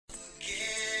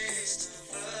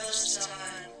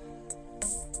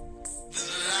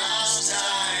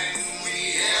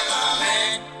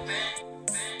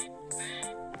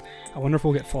wonder if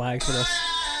we'll get flagged for this.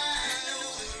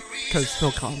 Because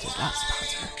Phil Collins is not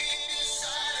sponsor.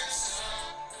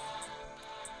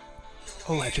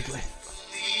 Allegedly.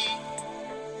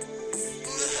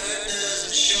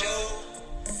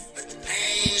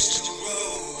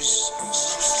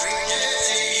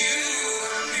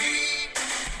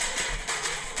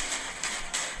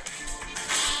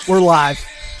 We're live.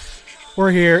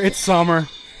 We're here. It's summer.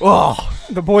 Oh,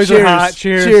 The boys cheers. are hot.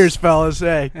 Cheers. Cheers, fellas.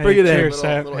 Hey, bring it cheers, in.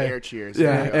 Sam. Little Hey. air cheers.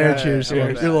 Yeah, air cheers. I love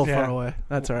You're that. a little Yeah. far away.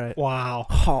 That's all right. Wow.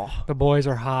 Oh, The boys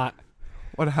are hot.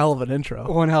 what a hell of an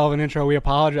intro. One hell of an intro. We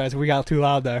apologize if we got too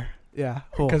loud there. Yeah,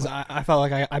 cool. Because I felt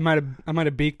like I might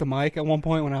have beaked the mic at one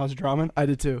point when I was drumming. I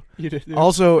did too. You did. Too.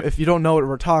 Also, if you don't know what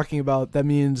we're talking about, that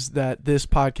means that this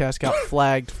podcast got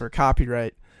flagged for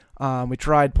copyright. We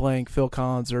tried playing Phil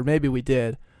Collins, or maybe we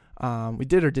did. We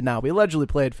did or did not. We allegedly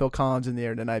played Phil Collins in the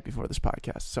air the night before this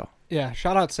podcast. So Yeah.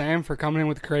 Shout out Sam for coming in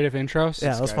with creative intros.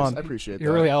 yeah, it was Guys, fun. I appreciate that.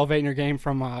 You're really elevating your game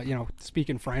from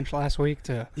speaking French last week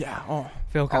to Yeah. Oh,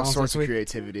 Phil all Collins sorts this of week.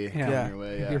 creativity Yeah. coming your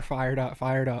way. Yeah. You're fired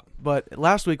up. but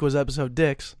last week was episode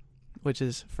Dix, which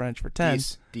is French for 10.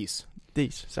 Dece.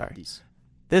 Dix, sorry. Dece.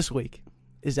 This week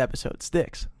is episode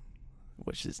Sticks,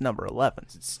 which is number 11.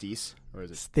 Is it Steece or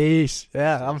is it? Sticks.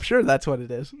 Yeah, I'm sure that's what it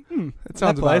is. It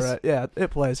sounds That about plays. right. Yeah,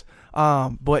 it plays.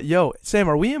 But yo, Sam,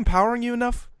 are we empowering you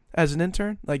enough as an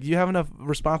intern? Like, do you have enough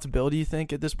responsibility, you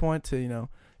think, at this point to,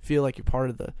 feel like you're part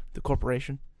of the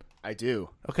corporation? I do.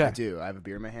 Okay. I do. I have a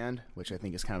beer in my hand, which I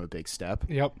think is kind of a big step.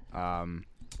 Yep.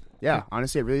 Yeah,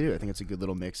 honestly, I really do. I think it's a good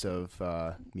little mix of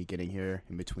me getting here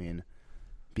in between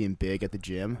being big at the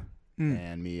gym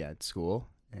and me at school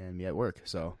and me at work.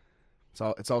 So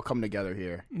it's all coming together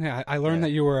here. Yeah, I learned Yeah.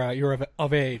 that you were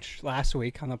of age last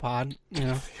week on the pod.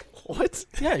 What?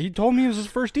 Yeah, he told me it was his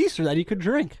first Easter that he could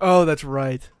drink. Oh, that's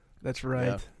right. That's right.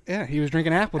 Yeah. Yeah, he was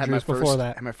drinking apple juice before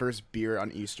that. Had my first beer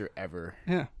on Easter ever.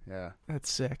 Yeah. Yeah. That's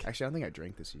sick. Actually, I don't think I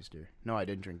drank this Easter. No, I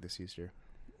didn't drink this Easter.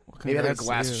 Well, Maybe I had a congrats to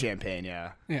glass you. of champagne.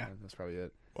 Yeah. Yeah. That's probably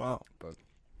it. Wow.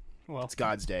 Well, It's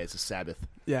God's day. It's a Sabbath.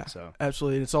 Yeah, So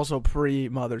absolutely. It's also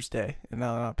pre-Mother's Day, and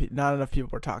not enough people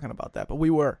were talking about that, but we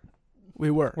were.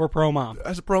 we're pro mom.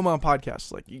 As a pro mom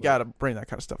podcast, like, you got to bring that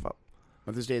kind of stuff up.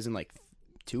 Mother's Day is in like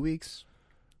 2 weeks,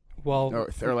 Well,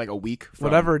 or like a week. From,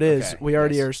 Whatever it is, okay, we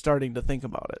already yes. are starting to think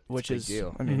about it, which a big is,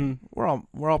 deal. I mean, we're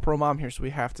all pro mom here, so we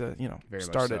have to, Very much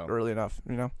start it so. early enough.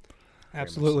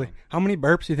 absolutely. so. How many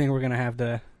burps do you think we're gonna have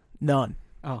today? None.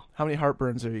 Oh, How many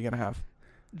heartburns are you gonna have?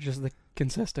 just the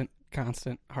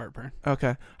constant heartburn.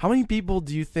 Okay. How many people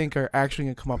do you think are actually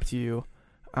gonna come up to you?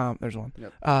 There's one.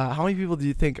 Yep. How many people do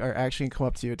you think are actually gonna come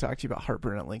up to you and talk to you about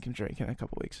heartburn at Lincoln Drink in a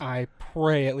couple weeks? I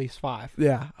pray at least 5.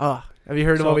 Yeah. Have you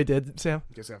heard of So- what we did, Sam?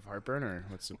 You guys have heartburn or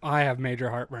what's? The, I have major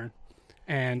heartburn,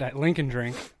 and at Lincoln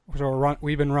Drink, so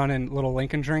we've been running little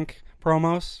Lincoln Drink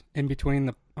promos in between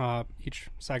the each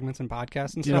segments and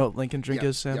podcasts and Do you know stuff. what Lincoln Drink Yep,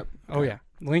 is, Sam? Yep. Oh yeah,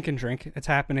 Lincoln Drink. It's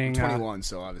happening. 21,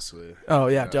 so obviously. Oh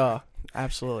yeah, Yeah. duh.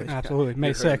 Absolutely. Absolutely, May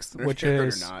You're hurt- 6th, you're which hurt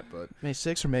is or not, but May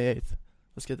 6th or May 8th?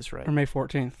 Let's get this right. or May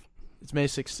 14th. It's May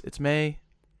 6th. It's May.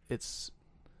 It's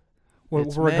Well,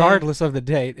 It's regardless of the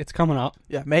date, it's coming up.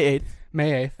 May 8th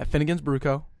May 8th. at Finnegan's Brew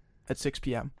Co. at 6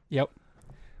 p.m. Yep.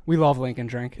 We love Lincoln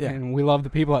Drink, Yeah. and we love the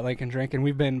people at Lincoln Drink, and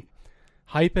we've been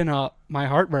hyping up my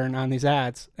heartburn on these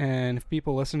ads. And if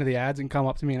people listen to the ads and come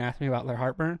up to me and ask me about their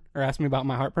heartburn or ask me about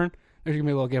my heartburn, there's gonna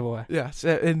be a little giveaway. Yeah,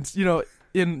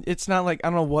 and it's not like, I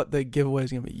don't know what the giveaway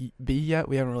is gonna be yet.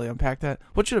 We haven't really unpacked that.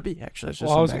 What should it be actually? It's just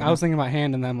Well, I was some thinking about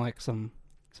handing them like some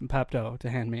Pepto to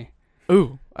hand me.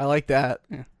 Ooh, I like that.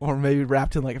 Yeah. Or maybe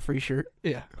wrapped in like a free shirt.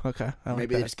 Yeah. Okay, I like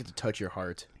maybe they that. just get to touch your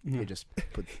heart. Mhm. They just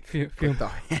put Feel- the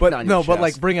hand But on no, your but chest.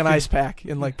 like bring an ice pack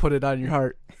and like put it on your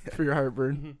heart for your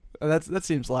heartburn. Mhm. That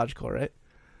seems logical, right?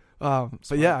 But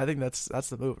yeah, I think that's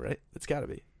the move, right? It's got to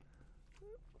be.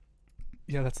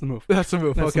 Yeah, that's the move. That's the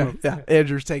move. That's the Okay. move. Yeah.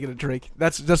 Andrew's taking a drink.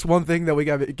 That's just one thing that we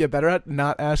got to get better at,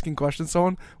 not asking questions to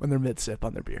someone when they're mid-sip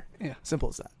on their beer. Yeah. Simple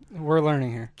as that. We're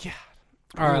learning here. Yeah.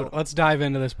 All right, let's dive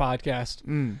into this podcast.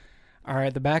 All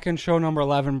right, the back end show number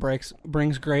 11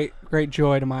 brings great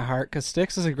joy to my heart because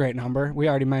Sticks is a great number. We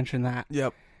already mentioned that.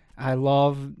 Yep. I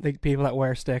love the people that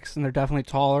wear Sticks, and they're definitely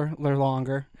taller. They're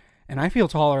longer, and I feel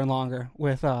taller and longer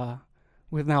with now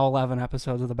 11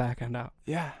 episodes of the back end out.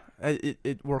 Yeah.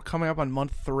 We're coming up on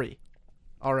month 3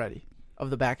 already of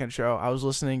the back end show. I was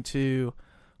listening to,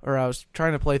 or I was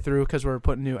trying to play through because we were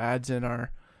putting new ads in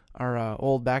our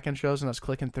old back end shows, and I was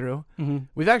clicking through. Mm-hmm.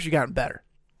 We've actually gotten better.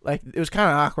 Like, it was kind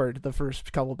of awkward the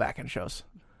first couple back end shows.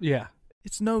 Yeah.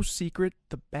 It's no secret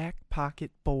the Back Pocket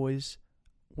Boys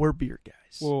were beer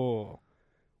guys. Whoa.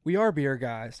 We are beer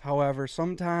guys. However,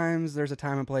 sometimes there's a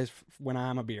time and place when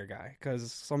I'm a beer guy,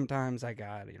 because sometimes I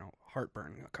got,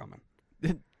 heartburn coming.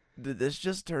 Did this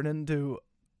just turn into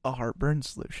a heartburn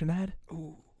solution ad?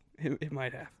 Ooh, it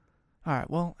might have. All right,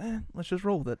 well, let's just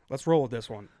roll with it. Let's roll with this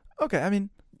one. Okay, I mean,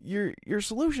 your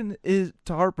solution is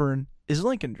to heartburn is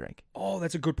Lincoln Drink. Oh,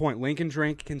 that's a good point. Lincoln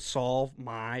Drink can solve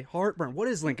my heartburn. What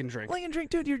is Lincoln Drink? Lincoln Drink,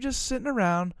 dude, you're just sitting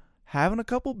around, having a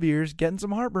couple beers, getting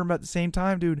some heartburn, but at the same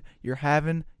time, dude, you're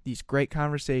having these great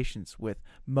conversations with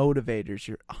motivators,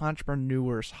 your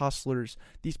entrepreneurs, hustlers,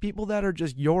 these people that are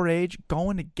just your age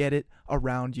going to get it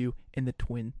around you in the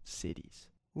Twin Cities.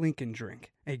 Lincoln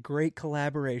Drink, a great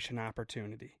collaboration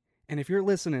opportunity. And if you're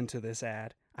listening to this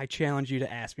ad, I challenge you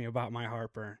to ask me about my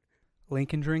heartburn.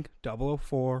 Lincoln Drink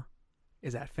 004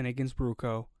 is at Finnegan's Brew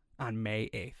Co. on May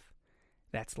 8th.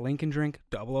 That's Lincoln Drink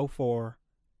 004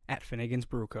 at Finnegan's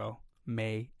Brew Co.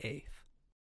 May 8th.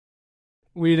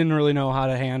 We didn't really know how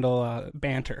to handle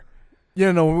banter.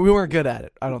 Yeah, no, we weren't good at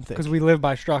it, I don't think. Because we live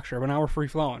by structure, but now we're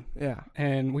free-flowing. Yeah.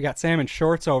 And we got Sam in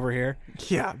shorts over here.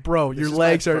 Yeah, bro, your This is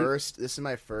legs my are... This is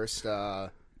my first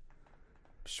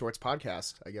shorts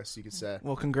podcast, I guess you could say.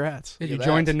 Well, congrats. You Look at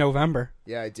joined that. in November.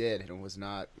 Yeah, I did. It was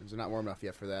not warm enough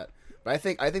yet for that. But I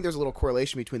think there's a little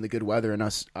correlation between the good weather and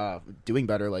us doing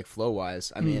better, like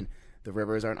flow-wise. I mean, the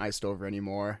rivers aren't iced over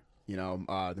anymore.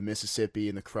 The Mississippi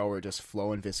and the Crow are just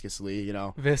flowing viscously,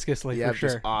 Viscously, Yeah, for sure.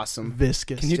 just awesome.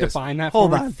 Viscous. Can you just- define that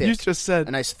Hold for me? on, Thick. you just said...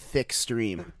 A nice thick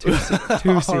stream. Two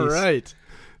C's. All right.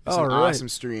 It's All an right. awesome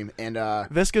stream. And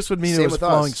Viscous would mean it Same was with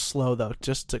flowing us. slow, though,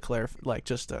 just to clarify,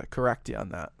 just to correct you on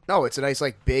that. no, it's a nice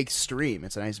big stream.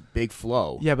 It's a nice big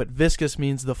flow. Yeah, but viscous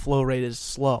means the flow rate is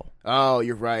slow. Oh,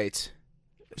 you're right.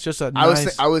 It's just a I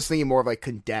nice... was thinking more of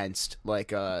condensed,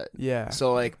 yeah.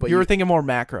 so but you were thinking more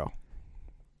macro.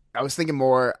 I was thinking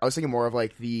more of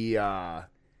the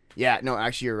yeah, no,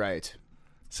 actually you're right.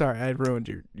 Sorry, I ruined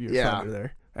your thunder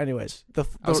there. Anyways, I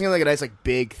was thinking a nice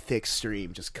big thick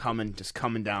stream just coming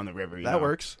down the river. that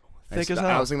works. Thick as hell.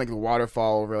 I was thinking the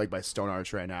waterfall over by Stone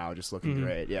Arch right now, just looking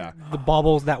great. Yeah. The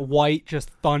bubbles, that white just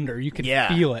thunder. You could Yeah.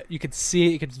 feel it. You could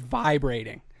see it. It's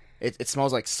vibrating. It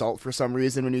smells like salt for some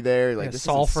reason when you're there. Like this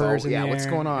isn't sulfurs salt. in Yeah, the what's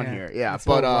air. going on here? Yeah, It's a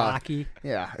but little rocky.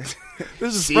 yeah,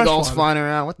 This is seagulls freshwater. flying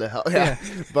around. What the hell? Yeah,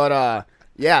 but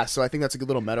yeah. So I think that's a good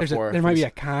little metaphor. There might be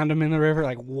a condom in the river.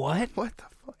 Like what? What the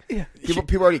fuck? Yeah.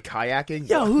 People already kayaking.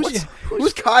 Yo, who's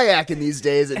kayaking these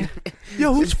days? And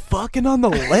Yo, who's fucking on the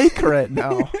lake right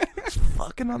now? Who's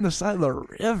fucking on the side of the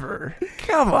river?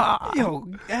 Come on. Yo,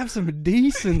 have some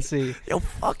decency. Yo,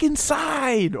 fucking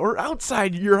side or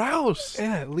outside your house.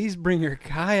 Yeah, at least bring your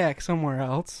kayak somewhere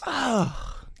else.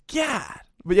 Oh, God.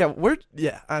 But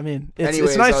yeah, I mean, it's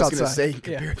anyways, nice I was outside. gonna say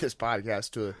compare this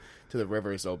podcast to the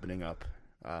rivers opening up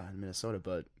in Minnesota,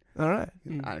 but All right.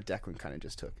 Declan kind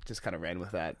of ran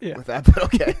with that. Yeah. With that, but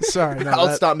okay. Sorry, no, I'll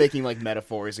that- stop making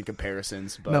metaphors and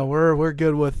comparisons. But No, we're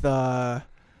good with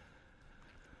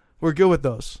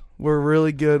those. We're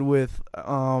really good with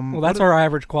Well, that's our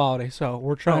average quality. So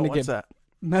we're trying to what's get that?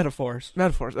 metaphors.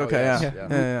 Metaphors. Okay, yes, yeah.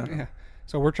 yeah. Yeah.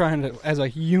 So we're trying to, as a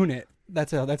unit,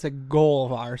 that's a goal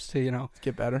of ours to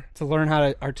Get better. to learn how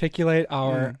to articulate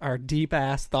our deep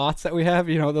ass thoughts that we have.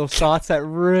 Those thoughts that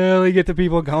really get the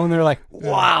people going. They're like,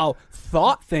 wow,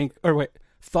 thought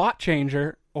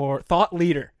changer or thought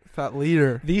leader. Thought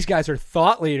leader. These guys are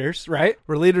thought leaders, right?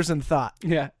 We're leaders in thought.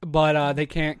 Yeah, but they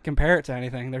can't compare it to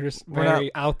anything. They're just We're very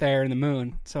out there in the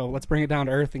moon. So let's bring it down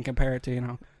to earth and compare it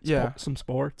to some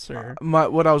sports or The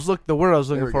word I was There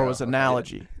looking we for go. was Okay.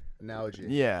 analogy. analogy.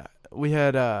 Yeah, we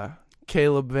had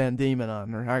Caleb Van Diemen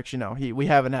on, or actually no, we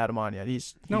haven't had him on yet.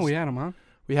 we had him on.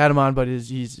 We had him on, but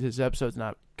his episode's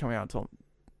not coming out until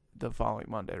the following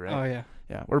Monday, right? Oh yeah,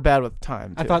 Yeah, we're bad with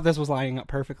time. I too. thought this was lining up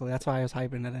perfectly. That's why I was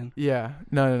hyping it in. Yeah,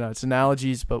 no. It's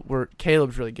analogies, but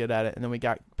Caleb's really good at it, and then we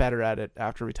got better at it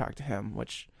after we talked to him,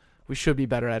 which we should be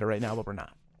better at it right now, but we're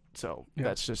not. So Yeah.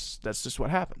 that's just what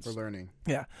happens. We're learning.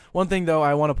 Yeah. One thing though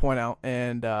I want to point out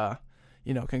and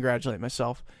congratulate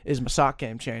myself is my sock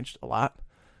game changed a lot.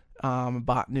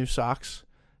 Bought new socks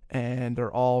and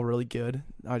they're all really good.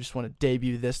 I just want to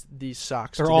debut these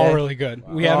socks. They're today. all really good.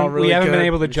 Wow. We They're all haven't really we haven't been good.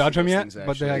 able to Let me judge see them those yet, things, but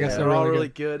actually. I guess Yeah. they're all really really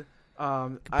good.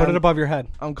 good. Put it above your head.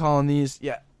 I'm calling these.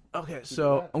 Yeah. Okay.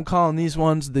 So I'm calling these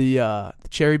ones the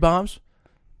cherry bombs,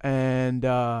 and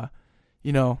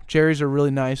cherries are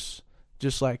really nice.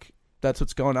 Just like that's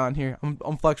what's going on here.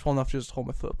 I'm flexible enough to just hold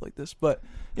my foot up like this, but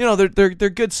they're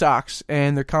good socks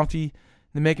and they're comfy.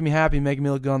 They're making me happy, making me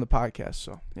look good on the podcast.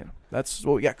 So that's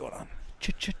what we got going on.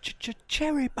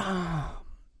 Cherry bomb.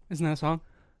 Isn't that a song?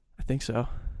 I think so.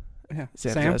 Yeah. Is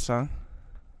that Sam? that song?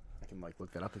 I can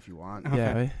look that up if you want.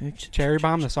 Okay. Yeah. Cherry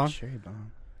bomb, the song. Cherry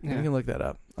bomb. Yeah. You can look that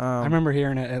up. I remember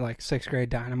hearing it at like 6th grade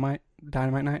Dynamite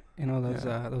night. You know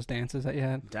those dances that you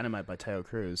had. Dynamite by Tayo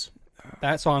Cruz.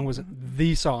 That song was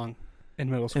the song in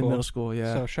middle school. In middle school,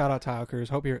 yeah. So shout out Tayo Cruz.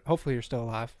 Hopefully you're still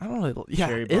alive. I don't really. Yeah,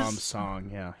 Cherry Bomb song.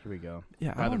 Yeah, here we go.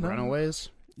 Yeah, By the Runaways.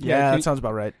 Yeah, that sounds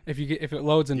about right. If it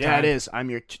loads in time. Yeah, it is.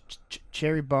 I'm your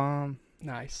Cherry Bomb.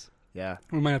 Nice. Yeah.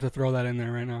 We might have to throw that in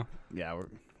there right now. Yeah,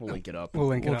 we'll link it up.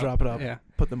 We'll drop it up. Yeah.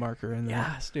 Put the marker in there.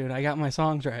 Yes, dude. I got my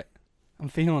songs right. I'm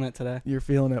feeling it today. You're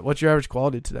feeling it. What's your average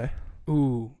quality today?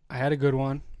 Ooh, I had a good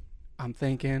one. I'm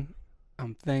thinking.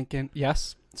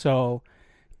 Yes. So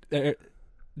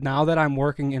now that I'm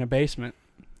working in a basement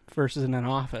versus in an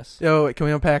office. Yo, wait, can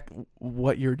we unpack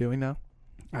what you're doing now?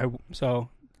 So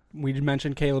we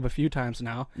mentioned Caleb a few times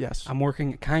now. Yes. I'm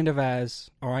working kind of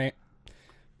I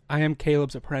am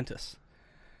Caleb's apprentice.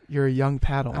 You're a young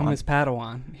Padawan. I'm his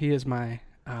Padawan. He is my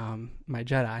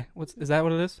Jedi. Is that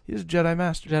what it is? He's a Jedi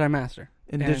Master. Jedi Master.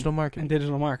 In digital marketing. In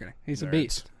digital marketing. He's a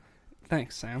beast.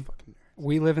 Thanks, Sam.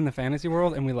 We live in the fantasy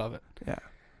world and we love it. Yeah.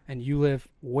 And you live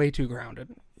way too grounded.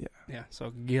 Yeah. Yeah,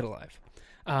 so get a life.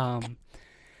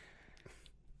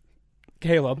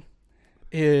 Caleb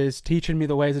is teaching me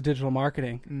the ways of digital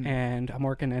marketing, and I'm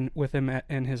working with him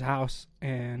in his house,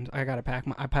 and I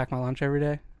pack my lunch every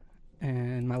day,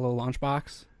 and my little lunch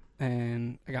box,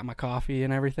 and I got my coffee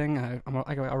and everything. I'm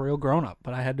a real grown up,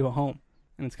 but I had to a home,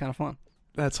 and it's kind of fun.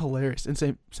 That's hilarious. In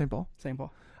St. Paul? St.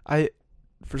 Paul.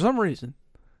 For some reason,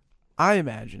 I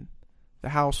imagine the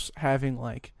house having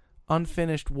like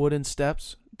unfinished wooden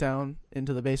steps down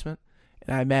into the basement.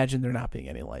 And I imagine there not being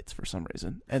any lights for some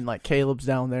reason. And like Caleb's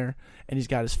down there and he's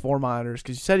got his 4 monitors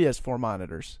because you said he has 4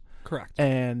 monitors. Correct.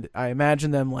 And I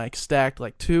imagine them like stacked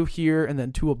like 2 here and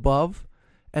then 2 above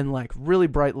and like really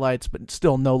bright lights but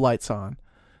still no lights on.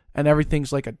 And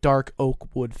everything's like a dark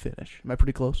oak wood finish. Am I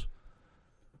pretty close?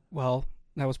 Well,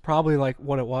 that was probably like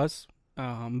what it was.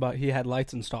 But he had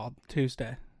lights installed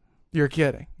Tuesday. You're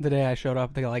kidding. The day I showed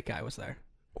up, the light guy was there.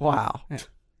 Wow. Yeah.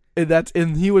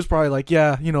 And he was probably like,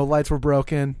 yeah, lights were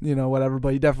broken, whatever,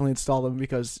 but he definitely installed them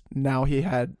because now he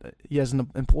has an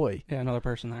employee. Yeah, another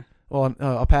person there. Well,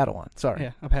 a Padawan. Sorry.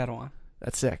 Yeah, a Padawan.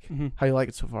 That's sick. Mm-hmm. How you like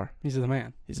it so far? He's the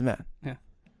man. He's the man. Yeah.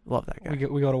 Love that guy.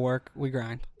 We go to work. We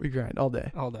grind. We grind all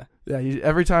day. All day. Yeah.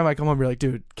 Every time I come home, you're like,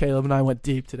 dude, Caleb and I went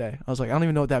deep today. I was like, I don't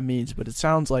even know what that means, but it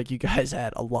sounds like you guys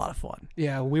had a lot of fun.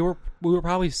 Yeah, we were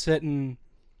probably sitting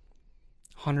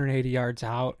 180 yards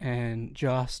out and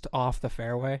just off the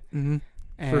fairway.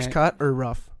 Mm-hmm. First cut or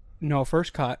rough? No,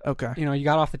 first cut. Okay. You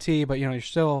got off the tee, but you're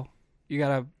still you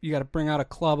gotta bring out a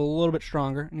club a little bit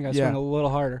stronger and you gotta swing a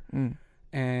little harder.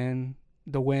 And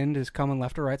the wind is coming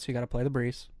left or right, so you gotta play the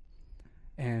breeze.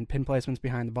 And pin placement's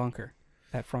behind the bunker,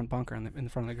 that front bunker in the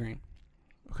front of the green.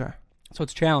 Okay. So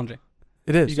it's challenging.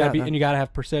 It is. You gotta and you gotta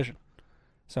have precision.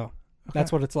 So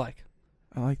that's what it's like.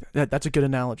 I like that. That's a good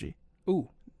analogy. Ooh.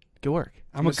 Good work.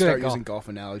 I'm gonna start using golf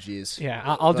analogies. Yeah,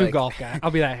 I'll do golf guy.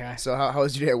 I'll be that guy. So how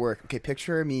was your day at work? Okay,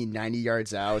 picture me 90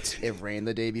 yards out. It rained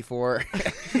the day before.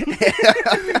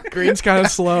 Green's kind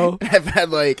of slow. I've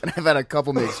had a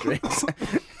couple mixed drinks.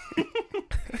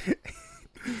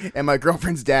 And my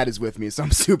girlfriend's dad is with me, so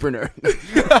I'm super nervous.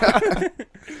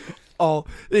 Oh,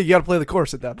 you got to play the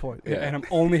course at that point. Yeah, and I'm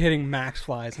only hitting max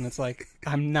flies, and it's like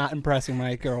I'm not impressing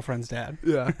my girlfriend's dad.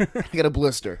 Yeah, I got a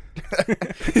blister.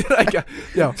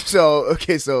 Yeah. So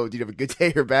did you have a good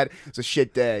day or bad? It's a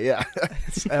shit day. Yeah,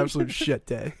 it's an absolute shit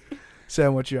day.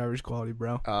 Sam, what's your average quality,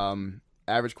 bro?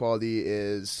 Average quality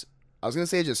is, I was gonna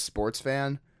say just sports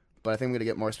fan, but I think I'm gonna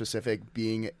get more specific.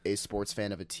 Being a sports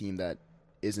fan of a team that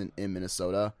isn't in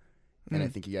Minnesota, and I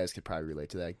think you guys could probably relate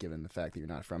to that, given the fact that you're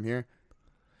not from here.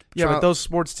 Yeah, but those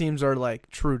sports teams are, like,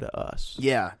 true to us.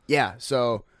 Yeah.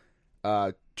 So,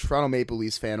 Toronto Maple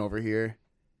Leafs fan over here.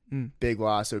 Big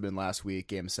loss. It would have been last week,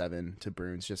 Game 7 to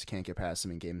Bruins. Just can't get past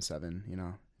them in Game 7.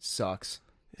 Sucks.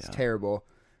 It's terrible.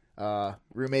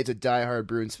 Roommate's a diehard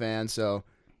Bruins fan, so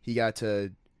he got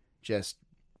to just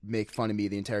make fun of me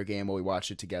the entire game while we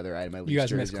watched it together. I had my Leafs You guys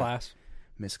jersey missed class?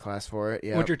 Missed class for it,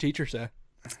 yeah. What'd your teacher say?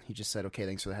 He just said, okay,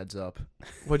 thanks for the heads up.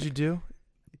 What'd you do?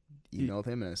 Emailed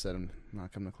him, and I said, I'm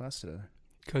not coming to class today.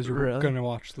 Because you're going to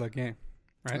watch the game,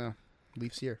 right? Yeah,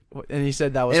 Leafs here. And he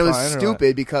said that was fine. It was fine,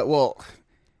 stupid because,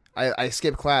 I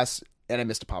skipped class, and I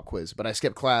missed a pop quiz, but I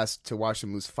skipped class to watch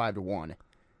them lose 5-1,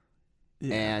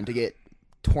 and to get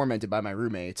tormented by my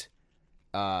roommate.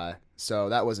 So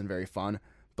that wasn't very fun.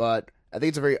 But I think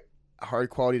it's a very hard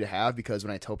quality to have because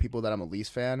when I tell people that I'm a Leafs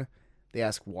fan, they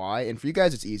ask why. And for you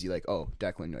guys, it's easy. Like, oh,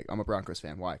 Declan, I'm a Broncos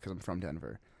fan. Why? Because I'm from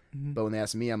Denver. Mm-hmm. But when they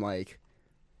ask me, I'm like,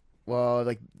 well,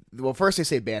 first they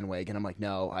say Bandwagon. I'm like,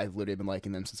 no, I've literally been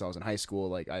liking them since I was in high school.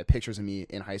 Like, I have pictures of me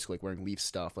in high school, like, wearing Leafs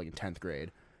stuff, like, in 10th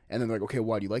grade. And then they're like, okay,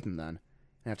 why do you like them then?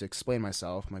 And I have to explain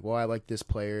myself. I'm like, well, I like this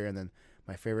player, and then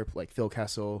my favorite, like Phil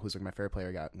Kessel, who's like my favorite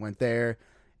player, went there,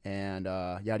 and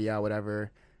yada yada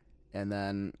whatever, and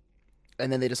then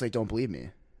they just like don't believe me.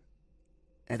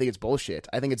 And I think it's bullshit.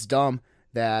 I think it's dumb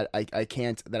that I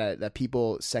can't that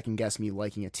people second guess me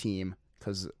liking a team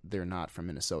because they're not from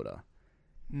Minnesota.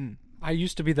 I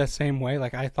used to be the same way.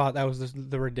 Like I thought that was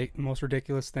the most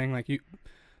ridiculous thing. Like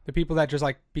the people that just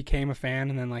like became a fan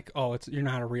and then like, oh, you're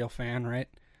not a real fan, right?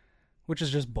 Which is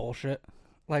just bullshit.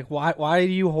 Like why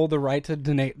do you hold the right to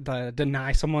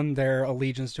deny someone their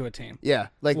allegiance to a team? Yeah,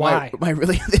 like why? My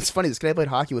really it's funny. This kid I played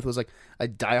hockey with was like a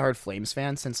diehard Flames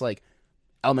fan since like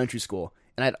elementary school.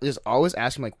 And I'd just always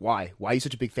ask him, like, why? Why are you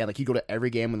such a big fan? Like, he'd go to every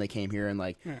game when they came here, and,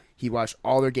 like, he'd watch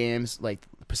all their games. Like,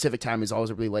 Pacific time, he's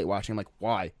always really late watching. I'm like,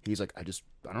 why? He's like, I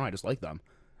don't know, I just like them.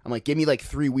 I'm like, give me, like,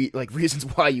 3 reasons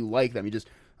why you like them. I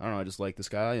don't know, I just like this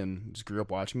guy, and just grew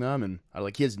up watching them, and,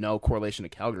 he has no correlation to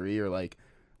Calgary or, like,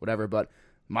 whatever. But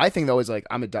my thing, though, is, like,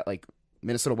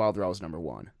 Minnesota Wild are always number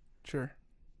one. Sure.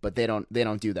 But they don't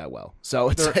do that well. So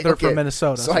it's they're from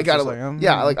Minnesota. So I gotta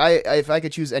if I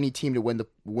could choose any team to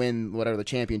win whatever the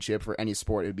championship for any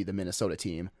sport, it would be the Minnesota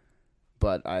team.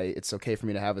 But it's okay for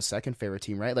me to have a second favorite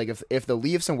team, right? Like if the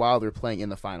Leafs and Wild were playing in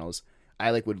the finals,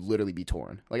 I would literally be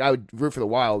torn. Like I would root for the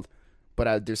Wild,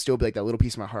 but there'd still be like that little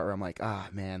piece of my heart where I'm like,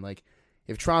 man, like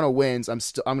if Toronto wins, I'm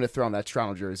gonna throw on that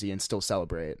Toronto jersey and still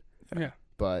celebrate. Yeah.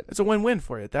 But it's a win-win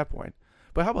for you at that point.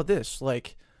 But how about this?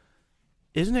 Like,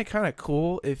 isn't it kind of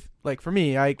cool if, like, for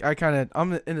me,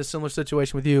 I'm in a similar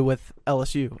situation with you with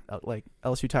LSU, like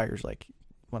LSU Tigers. Like,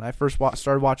 when I first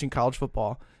started watching college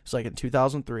football, it's like in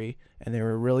 2003, and they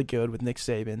were really good with Nick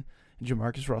Saban and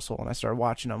Jamarcus Russell, and I started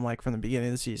watching them like from the beginning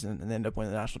of the season, and ended up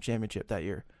winning the national championship that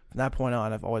year. From that point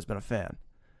on, I've always been a fan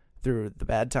through the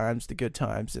bad times, the good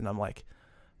times, and I'm like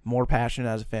more passionate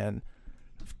as a fan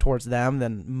towards them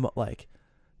than like.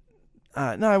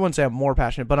 No, I wouldn't say I'm more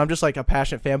passionate, but I'm just like a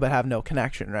passionate fan but have no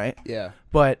connection, right? Yeah.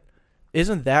 But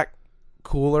isn't that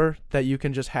cooler that you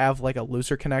can just have like a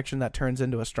looser connection that turns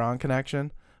into a strong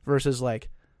connection versus like,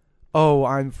 oh,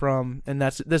 I'm from, and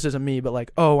this isn't me, but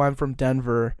like, oh, I'm from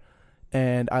Denver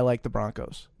and I like the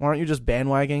Broncos. Why aren't you just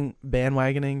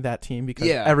bandwagoning that team because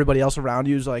everybody else around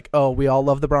you is like, oh, we all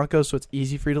love the Broncos, so it's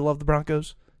easy for you to love the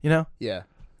Broncos, you know? Yeah.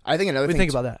 I think another thing.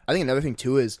 Think about that. I think another thing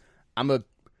too is I'm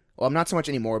not so much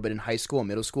anymore, but in high school and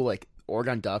middle school, like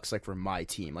Oregon Ducks, like were my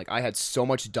team. Like I had so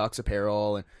much Ducks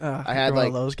apparel, and I had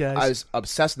like those guys. I was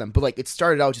obsessed with them. But like it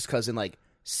started out just because in like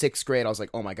 6th grade, I was like,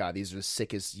 oh my god, these are the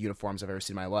sickest uniforms I've ever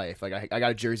seen in my life. Like I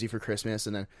got a jersey for Christmas,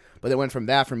 but it went from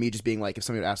that, from me just being like, if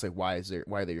somebody would ask like why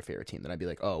are they your favorite team, then I'd be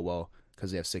like, oh well,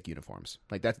 because they have sick uniforms.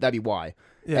 Like that'd be why.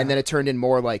 Yeah. And then it turned in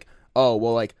more like, oh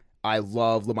well, like I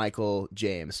love LaMichael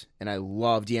James, and I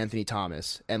love DeAnthony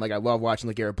Thomas, and like I love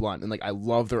watching LeGarrette Blount, and like I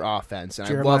love their offense, and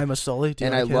Jeremiah Masoli,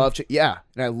 and I love and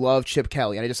I love Chip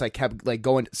Kelly, and I just like kept like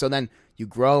going. So then you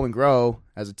grow and grow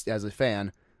as a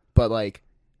fan, but like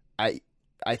I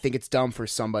think it's dumb for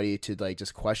somebody to like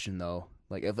just question though.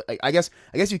 Like if I guess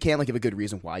you can't like give a good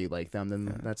reason why you like them,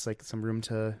 then that's like some room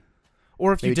to.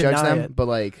 Or if you deny judge them, it, but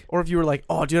like, or if you were like,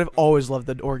 "Oh, dude, I've always loved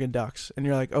the Oregon Ducks," and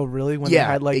you're like, "Oh, really?" When they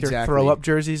had like their throw-up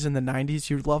jerseys in the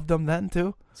 '90s, you loved them then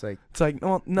too. It's like,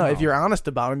 well, no. If you're honest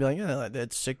about it, be like, "Yeah,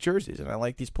 it's sick jerseys, and I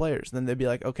like these players." And then they'd be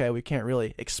like, "Okay, we can't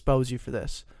really expose you for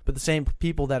this." But the same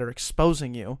people that are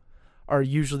exposing you are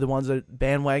usually the ones that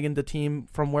bandwagon the team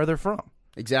from where they're from.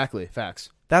 Exactly, facts.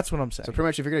 That's what I'm saying. So pretty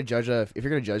much, if you're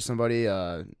gonna judge somebody,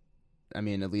 I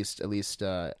mean, at least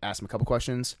ask them a couple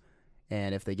questions.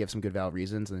 And if they give some good valid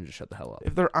reasons, then just shut the hell up.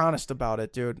 If they're honest about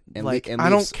it, dude. And like, and I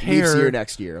don't care. Leafs year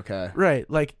next year, okay? Right.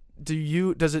 Like, does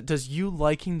you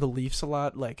liking the Leafs a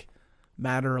lot, like,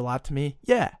 matter a lot to me?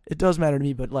 Yeah, it does matter to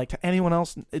me, but, like, to anyone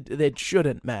else, it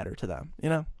shouldn't matter to them, you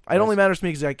know? It only matters to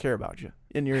me because I care about you.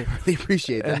 And you're... I really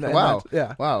appreciate that. Wow.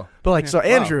 Yeah. Wow. But, like, so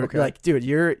Andrew, okay. like, dude,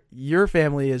 your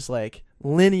family is, like,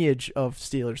 lineage of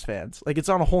Steelers fans. Like, it's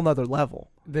on a whole nother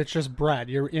level. That's just bred.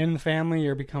 You're in the family,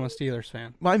 you're become a Steelers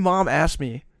fan. My mom asked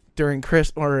me during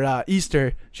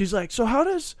Easter, she's like, so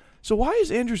why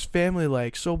is Andrew's family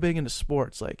like so big into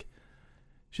sports? Like,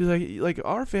 she's like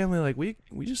our family, like we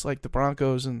just like the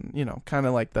Broncos and, you know, kind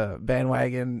of like the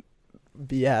bandwagon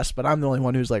BS, but I'm the only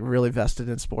one who's like really vested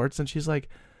in sports. And she's like,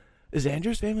 is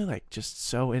Andrew's family like just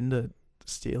so into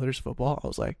Steelers football? I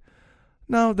was like,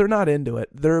 no, they're not into it.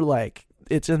 They're like,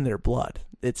 it's in their blood.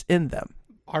 It's in them.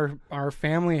 Our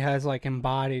family has like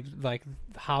embodied like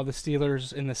how the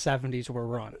Steelers in the 70s were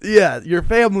run. Yeah, your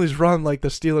family's run like the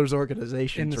Steelers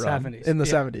organization in the 70s. In the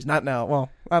 70s, not now. Well,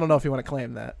 I don't know if you want to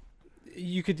claim that.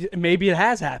 You could maybe it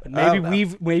has happened.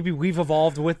 Maybe we've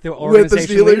evolved with the With the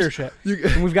organization Steelers? leadership.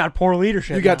 And we've got poor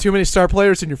leadership. You got too many star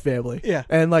players in your family. Yeah.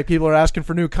 And like people are asking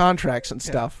for new contracts and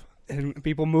stuff. And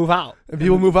people move out. And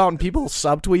people move out and people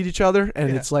subtweet each other and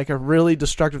it's like a really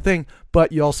destructive thing.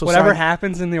 But you also whatever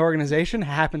happens in the organization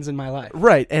happens in my life.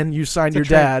 Right. And you signed your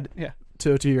dad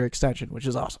to your extension, which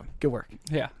is awesome. Good work.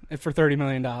 Yeah. And for $30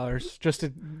 million just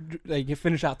to like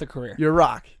finish out the career. You're a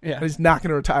rock. Yeah. And he's not going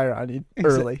to retire on you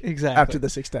early. Exactly. After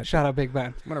this extension. Shout out Big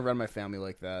Ben. I'm gonna run my family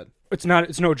like that. It's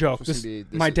no joke.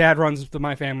 My dad runs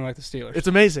my family like the Steelers. It's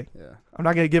amazing. Yeah. I'm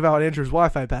not going to give out Andrew's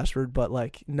Wi-Fi password, but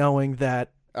like knowing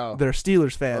that they're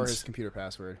Steelers fans. Or his computer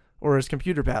password.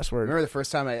 Remember the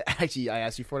first time I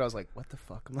asked you for it, I was like, what the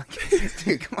fuck? I'm like,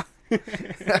 dude, come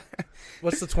on.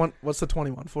 What's the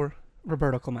 21 for?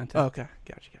 Roberto Clemente. Oh, okay.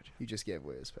 Gotcha. You just gave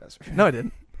away his password. No, I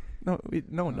didn't.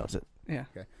 No one knows it. Yeah.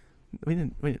 Okay. We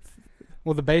didn't.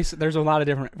 Well, there's a lot of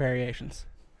different variations.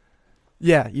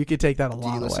 Yeah, you could take that a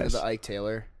lot of ways. Did you listen to the Ike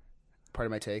Taylor Part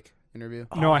of My Take interview?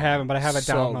 No, I haven't, but I have it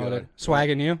So downloaded. good.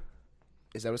 Swagging You?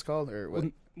 Is that what it's called? Or what?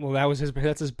 Well, that's his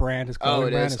brand. His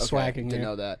clothing brand is Swagging You. Didn't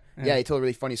know that. Yeah, he told a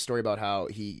really funny story about how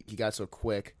he got so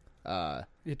quick.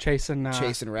 You're chasing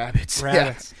rabbits.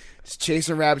 Rabbits. Yeah. Just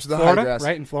chasing rabbits with the Florida, high grass.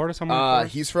 right? In Florida somewhere?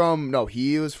 He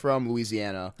was from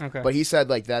Louisiana. Okay. But he said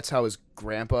like that's how his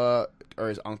grandpa or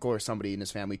his uncle or somebody in his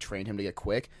family trained him to get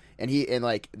quick. And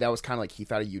that was kind of like he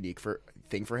thought a unique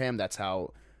thing for him. That's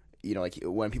how, like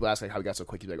when people ask like how he got so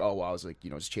quick, he'd be like, oh, well, I was like,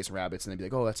 just chasing rabbits. And they'd be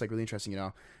like, oh, that's like really interesting,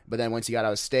 But then once he got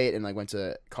out of state and like went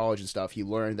to college and stuff, he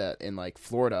learned that in like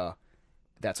Florida,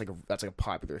 that's like a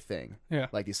popular thing. Yeah.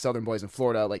 Like these southern boys in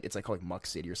Florida, like it's like called Muck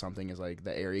City or something is like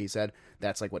the area he said.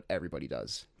 That's like what everybody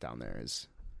does down there is.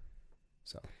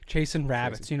 So chasing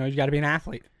rabbits, you got to be an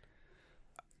athlete.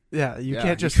 Yeah, you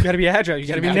can't just. You got to be agile. You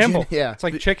got to be nimble. Yeah. It's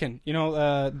like chicken.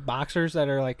 Boxers that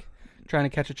are like trying to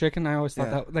catch a chicken. I always thought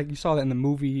that, like you saw that in the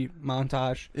movie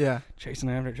montage. Yeah. Chasing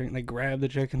after a chicken. They grab the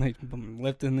chicken, they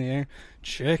lift in the air.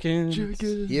 Chicken.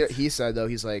 He said though,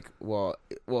 he's like, well,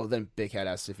 then Big Head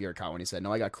asked if he ever caught one. He said,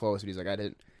 no, I got close. But he's like, I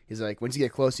didn't. He's like, once you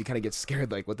get close, you kind of get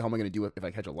scared. Like, what the hell am I going to do if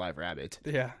I catch a live rabbit?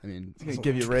 Yeah. I mean, it's going to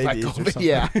give you rabies or something.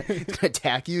 Yeah. It's going to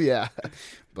attack you. Yeah.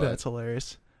 But that's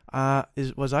hilarious.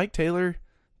 Was Ike Taylor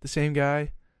the same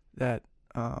guy that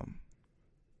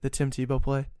Tim Tebow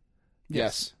play?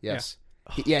 Yes.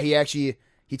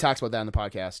 He talks about that in the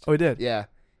podcast. Oh, he did? Yeah.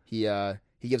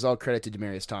 He gives all credit to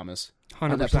Demaryius Thomas.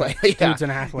 100%. On that play. Yeah. Dude's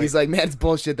an athlete. He's like, man, it's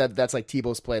bullshit that's like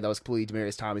Tebow's play. That was completely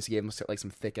Demaryius Thomas. He gave him like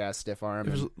some thick ass stiff arm.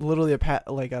 It was literally a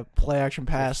play action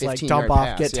pass, like 15 dump yard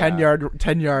off, pass, get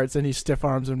 10 yards, and he stiff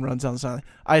arms and runs down the sideline.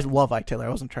 I love Ike Taylor. I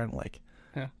wasn't trying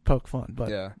to poke fun,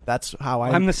 but that's how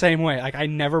I'm the same way. Like I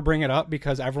never bring it up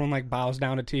because everyone like bows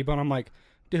down to Tebow, and I'm like,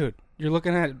 dude, you're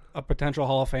looking at a potential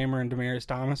Hall of Famer in Demaryius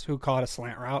Thomas who caught a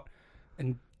slant route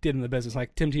and did in the business.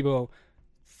 Like Tim Tebow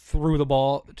threw the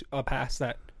ball a pass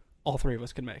that all three of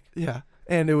us could make. Yeah,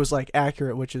 and it was like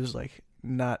accurate, which is like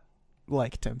not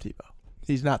like Tim Tebow.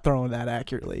 He's not throwing that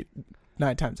accurately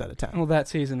 9 times out of 10. Well, that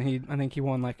season I think he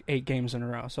won like 8 games in a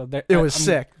row. So it was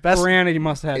sick. Granted, he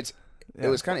must have had. It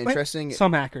was kind of interesting.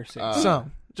 Some accuracy.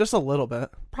 Just a little bit.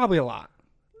 Probably a lot.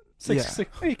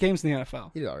 8 games in the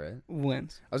NFL. He did all right.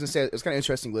 Wins. I was gonna say it was kind of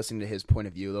interesting listening to his point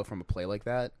of view though from a play like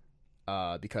that,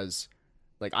 because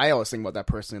like I always think about that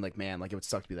personally. Like man, like it would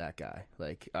suck to be that guy.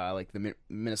 Like the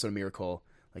Minnesota Miracle.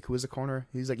 Like who was the corner?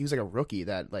 He was like a rookie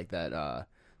that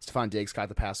Stephon Diggs caught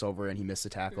the pass over and he missed the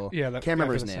tackle. Yeah, can't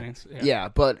remember his name. Saints, yeah,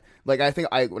 but like I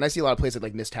think when I see a lot of plays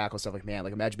like missed tackle stuff, like man,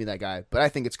 like imagine being that guy. But I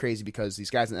think it's crazy because these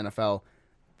guys in the NFL,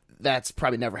 that's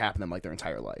probably never happened to them like their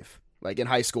entire life. Like in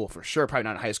high school, for sure, probably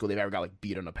not in high school they've ever got like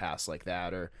beat on a pass like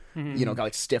that or got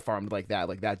like stiff armed like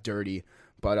that dirty.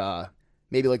 But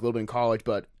maybe like a little bit in college,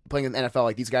 but playing in the NFL,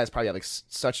 like these guys probably have like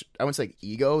such, I wouldn't say like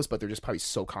egos, but they're just probably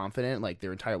so confident. Like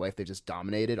their entire life, they just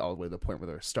dominated all the way to the point where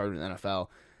they're starting in the NFL.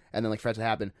 And then like for that to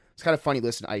happen, it's kind of funny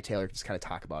listening to Ike Taylor just kind of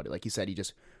talk about it. Like he said, he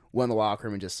just went in the locker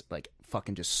room and just like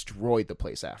fucking destroyed the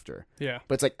place after. Yeah.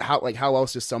 But it's like how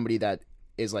else does somebody that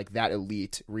is like that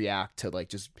elite react to like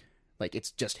just like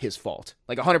it's just his fault,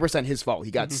 like 100% his fault.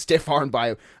 He got stiff armed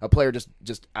by a player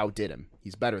just outdid him.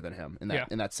 He's better than him in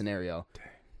that scenario.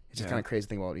 It's just kind of crazy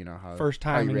thing about how first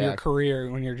time in your career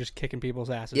when you're just kicking people's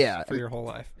asses for your whole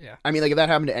life. Yeah. I mean, like if that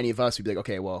happened to any of us, we'd be like,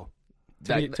 okay, well,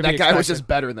 that guy was just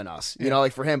better than us, you know,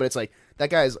 like for him. But it's like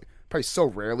that guy is probably so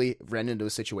rarely ran into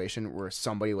a situation where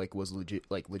somebody like was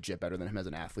legit better than him as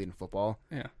an athlete in football.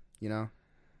 Yeah, you know.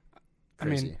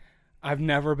 Crazy. I mean, I've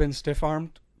never been stiff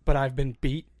armed, but I've been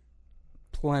beat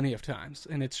plenty of times,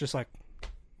 and it's just like,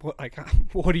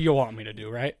 what do you want me to do,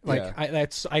 right? Like, Yeah.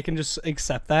 I can just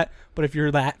accept that. But if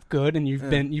you're that good and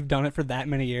you've done it for that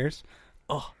many years,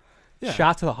 Yeah.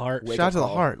 shot to the heart. Shot to the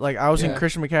heart. Like, I was in Yeah.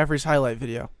 Christian McCaffrey's highlight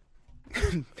video.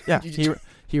 Yeah,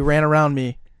 he ran around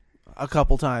me a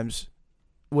couple times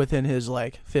within his,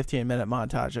 like, 15-minute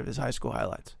montage of his high school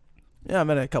highlights. Yeah, I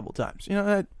met it a couple times. You know,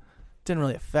 that didn't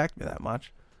really affect me that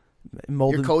much.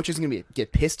 Your coach isn't going to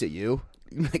get pissed at you.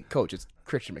 Like, coach, it's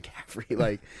Christian McCaffrey.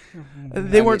 Like,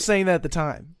 They weren't saying that at the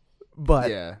time. But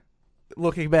yeah.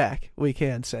 looking back, we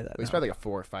can say that Well, he's now. probably like a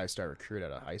 4 or 5 star recruit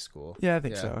out of high school. Yeah, I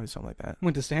think so. Something like that.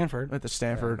 Went to Stanford. Went to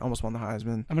Stanford, almost won the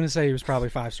Heisman. I'm going to say he was probably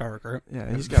 5-star recruit.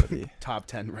 Yeah, he's got to be. Top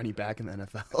 10 running back in the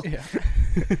NFL. Yeah.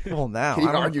 Well, now. Can you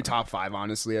I don't- argue top 5,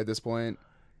 honestly, at this point?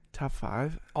 Top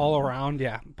 5? All around,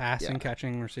 passing, Yeah.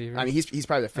 catching, receiving. I mean, he's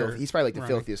probably he's probably like the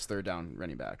running. filthiest third down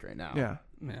running back right now. Yeah.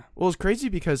 Yeah. Well, it's crazy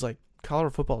because, like,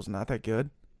 college football is not that good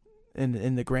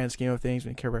in the grand scheme of things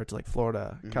when you compare it to, like,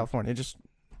 Florida, California, just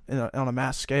on a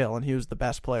mass scale. And he was the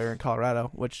best player in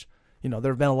Colorado, which, you know,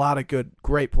 there have been a lot of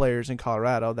great players in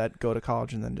Colorado that go to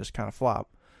college and then just kind of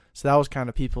flop. So that was kind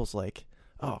of people's, like,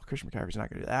 oh, Christian McCaffrey's not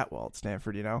going to do that well at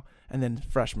Stanford, you know? And then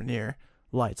freshman year,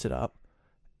 lights it up.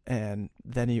 And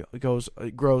then he grows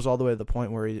all the way to the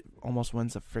point where he almost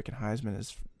wins the freaking Heisman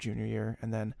his junior year.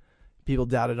 And then people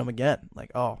doubted him again. Like,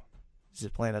 oh, he's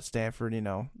just playing at Stanford, you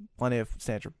know. Plenty of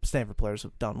Stanford players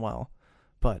have done well,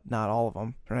 but not all of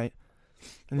them, right?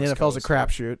 And the West NFL's a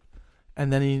Coast. crapshoot.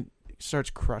 And then he starts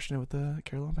crushing it with the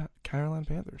Carolina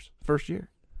Panthers. First year.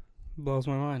 Blows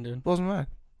my mind, dude. Blows my mind.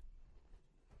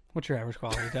 What's your average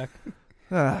quality, Tech?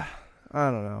 I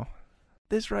don't know.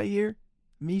 This right here,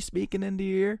 me speaking into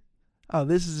your ear. Oh,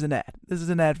 this is an ad. This is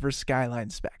an ad for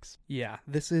Skyline Specs. Yeah,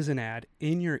 this is an ad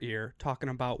in your ear talking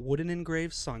about wooden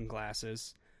engraved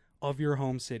sunglasses of your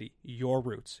home city, your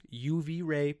roots, UV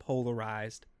ray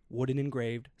polarized wooden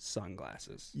engraved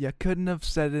sunglasses. You couldn't have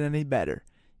said it any better.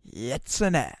 It's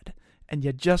an ad. And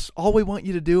all we want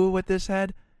you to do with this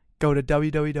ad, go to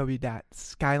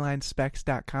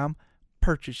www.skylinespecs.com,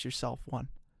 purchase yourself one.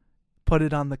 Put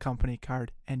it on the company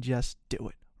card and just do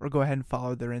it. Or go ahead and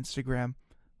follow their Instagram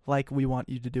like we want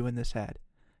you to do in this ad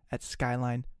at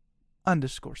Skyline_specs. I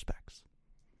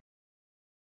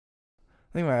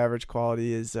think my average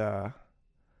quality is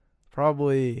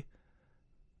probably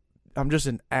I'm just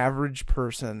an average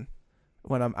person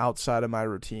when I'm outside of my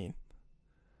routine.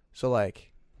 So,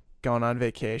 like, going on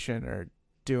vacation or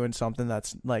doing something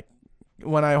that's, like,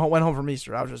 when I went home from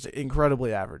Easter, I was just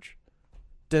incredibly average.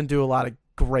 Didn't do a lot of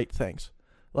great things.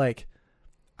 Like,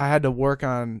 I had to work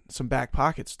on some back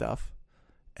pocket stuff,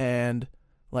 and,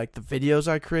 like, the videos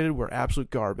I created were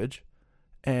absolute garbage,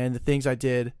 and the things I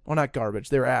did, well, not garbage,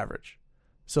 they were average.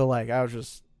 So, like, I was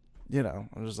just, you know,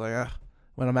 I'm just like,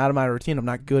 when I'm out of my routine, I'm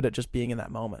not good at just being in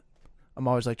that moment. I'm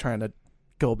always, like, trying to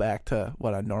go back to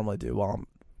what I normally do while I'm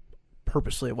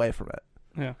purposely away from it.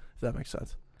 Yeah. If that makes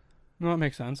sense. No, that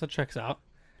makes sense. That checks out.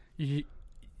 You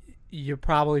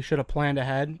probably should have planned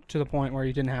ahead to the point where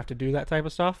you didn't have to do that type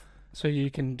of stuff, so you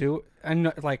can do it.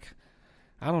 And, like,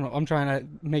 I don't know. I'm trying to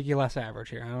make you less average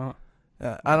here. I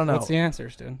don't know. What's the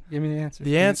answers, dude? Give me the answers.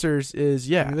 The answers is,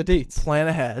 Give me the deets. plan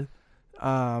ahead,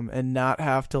 and not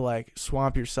have to, like,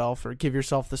 swamp yourself or give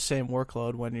yourself the same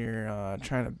workload when you're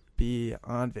trying to be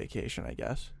on vacation, I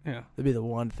guess. Yeah. That'd be the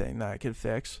one thing that I could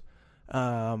fix.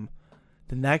 The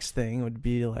next thing would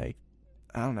be, like,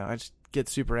 I don't know, I just get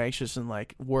super anxious and,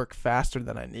 like, work faster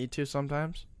than I need to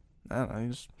sometimes. I don't know, you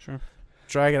just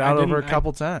drag it out over a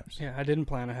couple times. Yeah, I didn't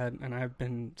plan ahead, and I've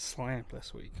been slammed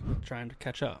this week trying to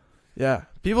catch up. Yeah.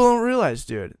 People don't realize,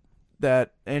 dude,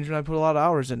 that Andrew and I put a lot of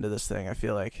hours into this thing, I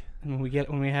feel like. And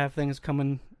when we have things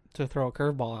coming to throw a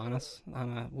curveball on us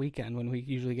on a weekend when we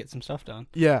usually get some stuff done.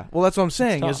 Yeah. Well, that's what I'm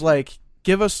saying tough. is, like,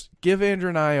 give Andrew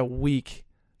and I a week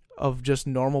of just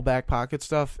normal back pocket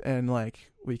stuff, and,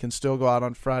 like, we can still go out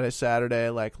on Friday, Saturday,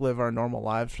 like, live our normal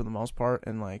lives for the most part,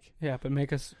 and, like, Yeah, but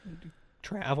make us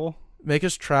travel. make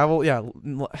us travel. Yeah,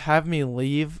 have me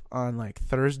leave on, like,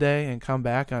 Thursday and come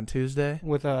back on Tuesday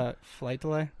With a flight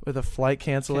delay? with a flight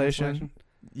cancellation.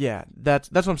 Yeah, that's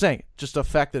what I'm saying. Just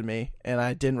affected me, and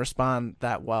I didn't respond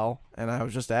that well, and I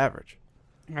was just average.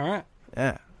 All right.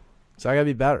 Yeah, so I gotta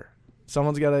be better.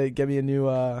 Someone's gotta get me a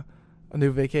new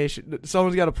vacation.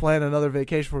 Someone's gotta plan another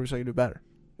vacation for me so I can do better.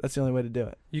 That's the only way to do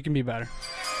it. You can be better.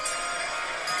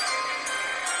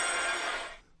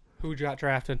 Who got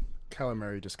drafted? Kyler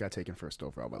Murray just got taken first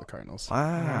overall by the Cardinals.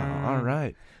 Wow. All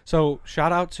right. So,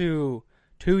 shout out to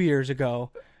 2 years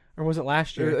ago, or was it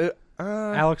last year?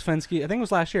 Alex Fensky. I think it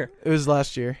was last year. It was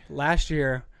last year. Last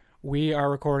year, we are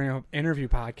recording an interview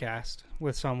podcast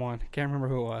with someone. Can't remember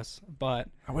who it was, but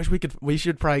I wish we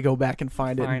should probably go back and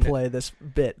find it and play this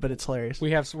bit, but it's hilarious.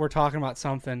 we're talking about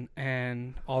something,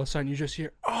 and all of a sudden you just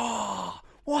hear, "Oh,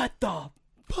 what the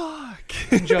fuck!"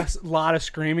 And just a lot of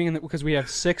screaming, and because we have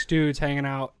 6 dudes hanging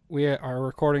out. Our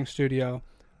recording studio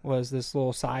was this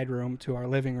little side room to our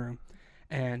living room,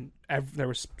 and there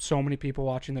was so many people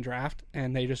watching the draft,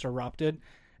 and they just erupted.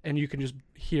 And you can just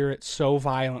hear it so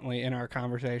violently in our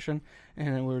conversation, and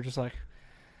then we were just like,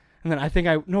 and then I think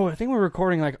we were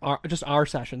recording like just our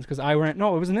sessions because it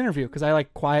was an interview because I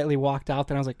like quietly walked out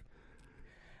there and I was like,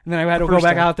 and then I had to go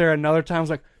back out there another time. I was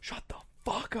like, shut the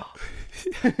fuck up.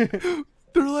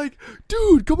 They're like,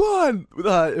 dude, come on.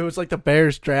 It was like the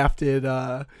Bears drafted.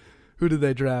 Who did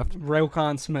they draft?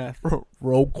 Roquan Smith.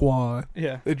 Roquan.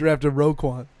 Yeah, they drafted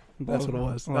Roquan. That's what it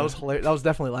was. That was hilarious. That was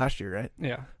definitely last year, right?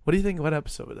 Yeah. What do you think? What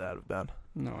episode would that have been?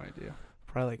 No idea.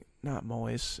 Probably like not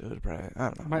Moise. It was probably I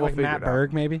don't know. Might like Matt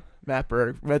Berg, maybe. Matt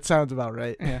Berg. That sounds about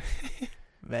right. Yeah.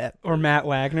 Matt or Matt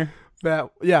Wagner.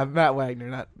 Matt Wagner.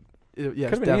 Not. Yeah.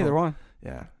 Could have been either one.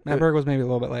 Yeah. Matt Berg was maybe a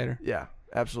little bit later. Yeah.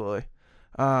 Absolutely.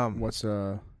 What's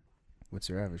your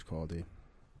average quality,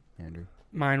 Andrew?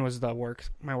 Mine was my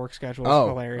work schedule is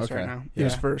hilarious right now. He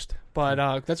was first. But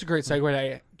that's a great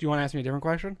segue. Do you want to ask me a different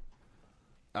question?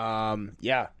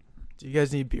 Yeah. Do you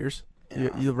guys need beers?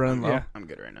 Yeah. You running low? Yeah. I'm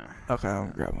good right now. Okay, I'll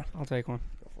grab one. I'll take one.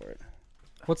 Go for it.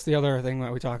 What's the other thing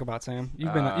that we talk about, Sam?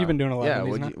 You've been doing a lot of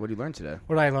these now. What did you learn today?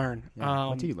 What did I learn? Yeah.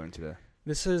 What did you learn today?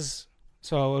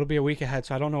 It'll be a week ahead,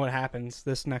 so I don't know what happens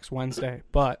this next Wednesday.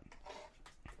 But,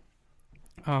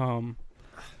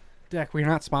 Deck, we're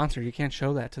not sponsored. You can't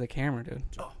show that to the camera, dude.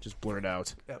 Oh, just blur it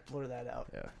out. Yeah, blur that out.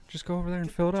 Yeah. Just go over there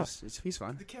and fill it up. He's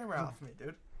fine. The camera off me,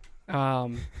 dude.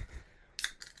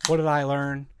 What did I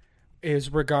learn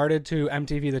is regarded to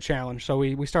MTV The Challenge. So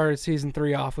we started season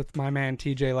 3 off with my man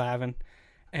TJ Lavin,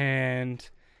 and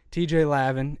TJ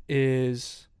Lavin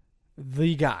is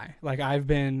the guy. Like, I've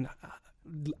been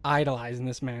idolizing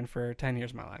this man for 10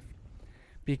 years of my life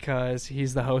because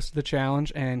he's the host of The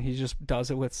Challenge, and he just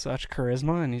does it with such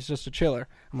charisma, and he's just a chiller.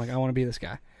 I'm like, I want to be this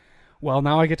guy. Well,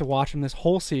 now I get to watch him this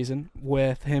whole season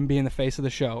with him being the face of the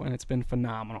show, and it's been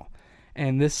phenomenal.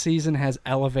 And this season has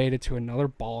elevated to another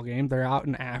ball game. They're out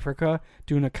in Africa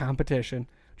doing a competition,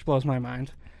 which blows my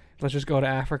mind. Let's just go to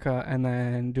Africa and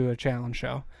then do a challenge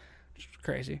show. It's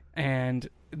crazy. And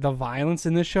the violence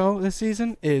in this show this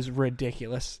season is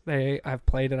ridiculous. I've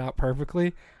played it out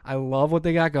perfectly. I love what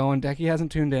they got going. Decky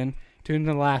hasn't tuned in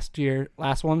the last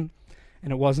one,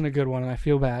 and it wasn't a good one, and I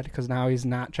feel bad because now he's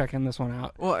not checking this one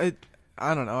out. Well,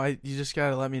 I don't know. You just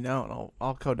gotta let me know, and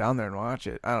I'll go down there and watch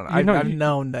it. I don't know. I've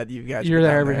known that you guys. You're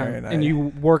there every time, and you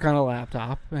work on a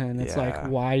laptop, and it's like,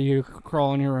 why you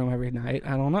crawl in your room every night?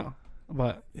 I don't know,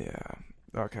 but yeah,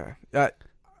 okay.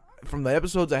 From the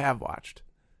episodes I have watched,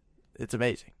 it's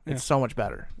amazing. Yeah. It's so much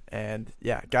better, and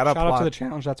shout out to The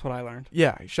Challenge. That's what I learned.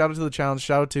 Yeah, shout out to The Challenge.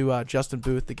 Shout out to Justin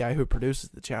Booth, the guy who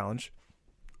produces The Challenge.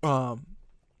 But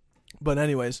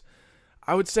anyways,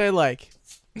 I would say like.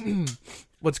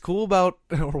 What's cool about,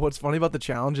 or what's funny about The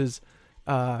Challenge is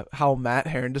how Matt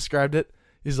Herron described it.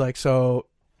 He's like, so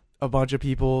a bunch of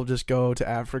people just go to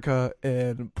Africa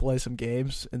and play some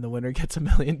games, and the winner gets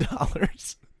 $1 million.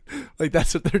 Like,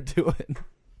 that's what they're doing.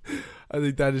 I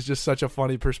think that is just such a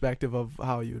funny perspective of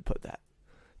how you would put that.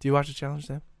 Do you watch The Challenge,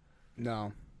 Sam?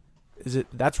 No.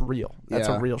 That's real. That's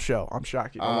a real show. I'm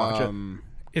shocked you don't watch it.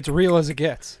 It's real as it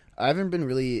gets. I haven't been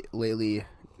really lately.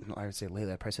 No, I would say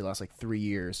lately. I'd probably say the last like 3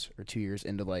 years or 2 years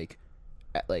into like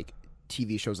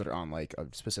TV shows that are on like a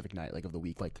specific night, like of the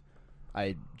week. Like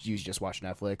I usually just watch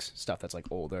Netflix stuff that's like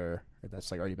older, or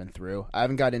that's like already been through. I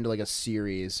haven't got into like a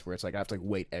series where it's like I have to like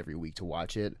wait every week to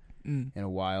watch it in a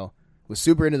while. Was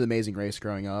super into The Amazing Race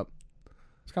growing up.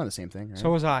 It's kind of the same thing, right? So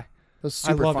was I. It was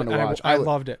super fun to watch. I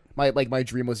loved it. My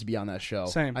dream was to be on that show.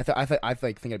 Same. I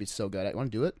think I'd be so good. I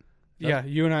want to do it. Yeah,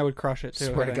 you and I would crush it too.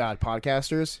 Swear to God,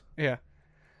 podcasters. Yeah.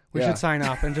 We should sign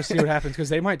up and just see what happens because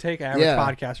they might take average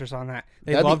podcasters on that.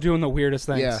 They love doing the weirdest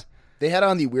things. Yeah, they had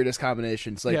on the weirdest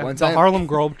combinations. Like one the time, Harlem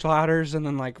Globetrotters and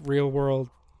then like Real World.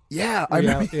 Yeah, I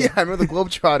remember the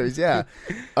Globetrotters. Yeah,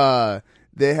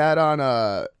 they had on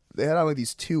like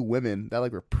these 2 women that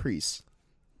like were priests.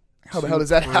 How the hell does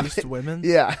that happen? Women?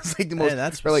 Yeah, it's like the most.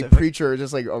 That's or like preacher,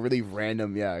 just like a really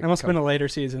random. Yeah, that must have been a later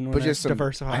season, when but just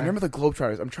diversified. I remember the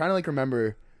Globetrotters. I'm trying to like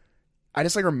remember. I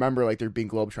just like remember like there being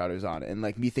Globetrotters on it and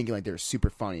like me thinking like they were super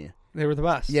funny. They were the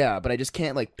best. Yeah, but I just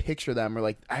can't like picture them or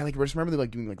like I like just remember them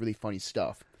like doing like really funny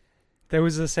stuff. There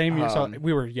was the same year, so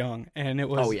we were young, and it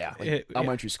was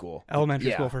elementary school.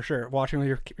 Elementary school for sure. Watching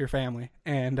with your family,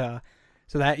 and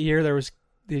so that year there was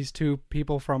these 2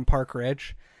 people from Park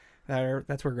Ridge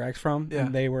That's where Greg's from, Yeah.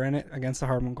 and they were in it against the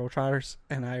Harlem Globetrotters,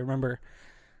 and I remember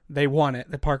they won it.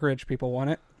 The Park Ridge people won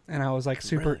it, and I was like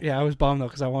super. Really? Yeah, I was bummed though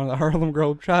because I wanted the Harlem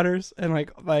Globetrotters, and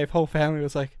like my whole family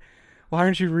was like, "Why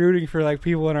aren't you rooting for like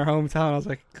people in our hometown?" I was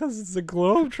like, "Cause it's the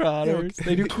Globetrotters.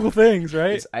 They do cool things,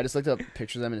 right?" I just looked up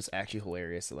pictures of them, and it's actually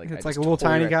hilarious. Like It's I like just a little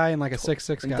totally tiny guy and like a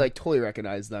 6'6" and guy. like totally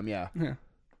recognize them. Yeah, Yeah.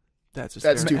 That's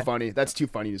that's too funny. That's too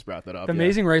funny. You just brought that up. The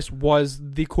Amazing Race was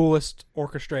the coolest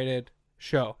orchestrated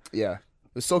show. Yeah, it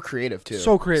was so creative too.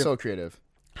 So creative. So creative.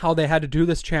 How they had to do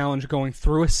this challenge going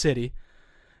through a city,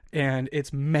 and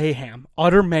it's mayhem,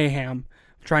 utter mayhem,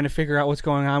 trying to figure out what's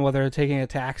going on, whether they're taking a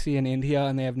taxi in India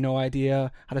and they have no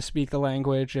idea how to speak the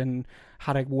language and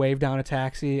how to wave down a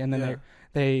taxi, and then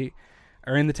they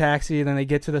are in the taxi, then they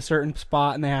get to the certain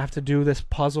spot and they have to do this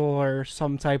puzzle or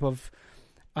some type of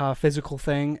physical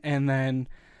thing, and then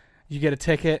you get a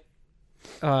ticket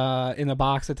in the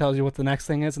box that tells you what the next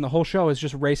thing is, and the whole show is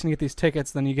just racing to get these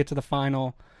tickets. Then you get to the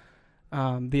final,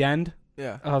 the end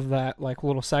of that like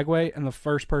little segue, and the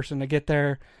first person to get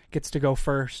there gets to go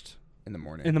first in the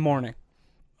morning.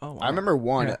 Oh, wow. I remember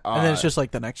one. Yeah. And then it's just like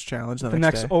the next challenge. The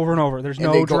next day. over and over. There's And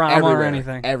no they go drama or everywhere,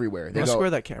 anything. Everywhere. They Let's go. square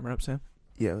that camera up, Sam.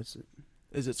 Yeah, it's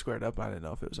Is it squared up? I didn't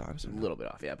know if it was honest. a little bit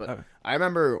off. Yeah, but Okay. I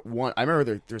remember one. I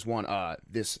remember there's one.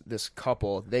 This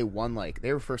couple, they won like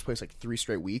they were first place like 3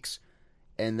 straight weeks,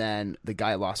 and then the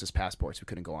guy lost his passport, so we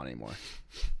couldn't go on anymore.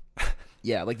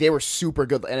 Yeah, like they were super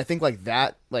good, and I think like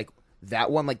that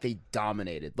one, like they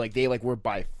dominated. Like they like were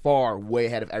by far way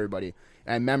ahead of everybody.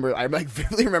 And I like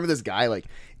vividly remember this guy, like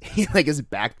he like his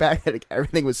backpack, like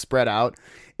everything was spread out,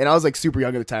 and I was like super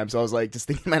young at the time, so I was like just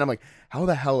thinking, man, I'm like, how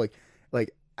the hell,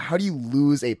 like how do you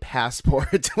lose a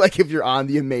passport like if you're on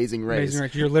the Amazing Race? Amazing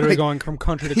Race. You're literally Like, going from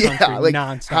country to country yeah, like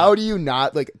nonstop. how do you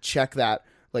not like check that?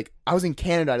 Like I was in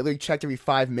Canada, I literally checked every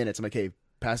 5 minutes. I'm like, hey,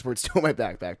 passport's still in my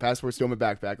backpack. Passport's still in my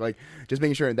backpack. Like just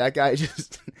making sure. And that guy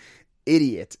just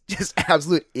idiot, just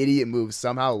absolute idiot move.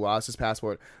 Somehow lost his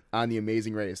passport on the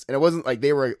Amazing Race, and it wasn't like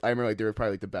they were. I remember like they were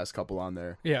probably like the best couple on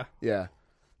there. Yeah. Yeah.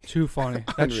 Too funny.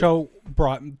 That show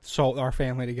brought our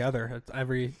family together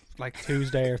every like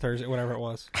Tuesday or Thursday, whatever it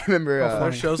was. I remember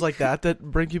Or shows like that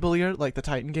bring people together, like the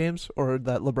Titan Games or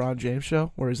that LeBron James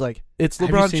show, where he's like, "It's Have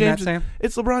LeBron you seen James, that, Sam?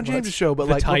 it's LeBron James' show," but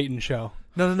the like Titan show.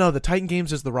 No, the Titan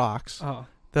Games is the Rocks. Oh,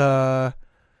 The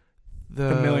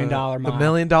 $1 Million Mile. The $1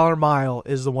 Million Mile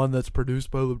is the one that's produced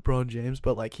by LeBron James,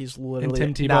 but like he's literally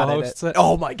And Tim Tebow not in hosts it.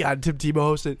 Oh my god, Tim Tebow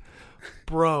hosts it.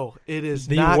 Bro, it is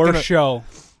the not worst gonna, show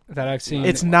that I've seen.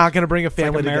 It's not going to bring a It's like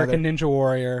family American together. Ninja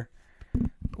Warrior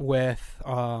with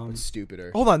it's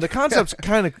stupider. Hold on, the concept's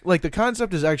kind of like the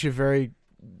concept is actually very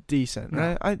decent.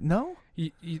 No. I no,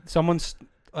 someone's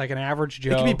like an average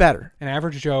Joe. it can be better. An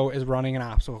average Joe is running an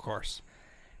obstacle course,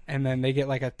 and then they get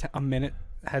like a minute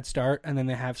head start, and then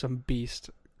they have some beast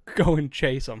go and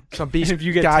chase them. Some beast If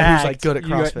you get guy tagged, who's like good at you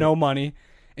CrossFit. get no money,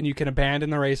 and you can abandon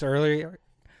the race early.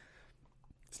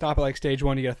 Stop at like stage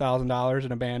 1, you get $1,000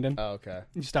 and abandon. Oh, okay.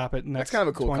 You stop at next. That's kind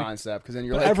of a cool 20. concept because then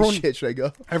you're But like, everyone- shit, should I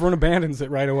go? Everyone abandons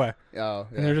it right away, Oh,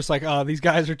 and they're yeah. just like, "Oh, these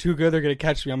guys are too good. They're gonna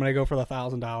catch me. I'm gonna go for the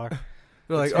 $1,000."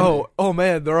 They're like, It's funny. oh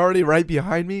man, they're already right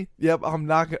behind me. Yep, I'm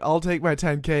not. I'll take my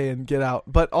 10K and get out.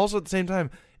 But also at the same time,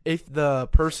 if the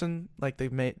person, like the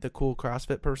cool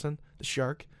CrossFit person, the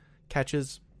shark,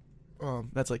 catches,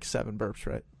 that's like 7 burps,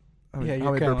 right? Yeah, you're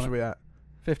how many burps counting are we at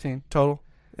 15. total?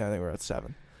 Yeah, I think we're at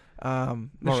 7.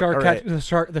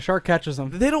 The shark catches them.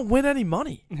 They don't win any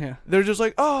money. Yeah. They're just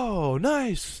like, oh,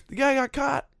 nice, the guy got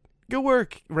caught. Good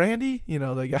work, Randy. You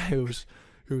know, the guy who's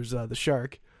the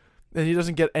shark, and he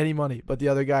doesn't get any money. But the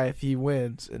other guy, if he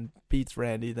wins and beats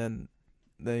Randy, then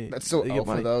That's so they get alpha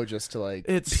money. though, just to like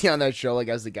It's- be on that show, like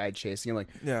as the guy chasing him, like,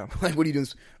 Yeah. like what are you doing?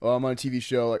 Oh, I'm on a TV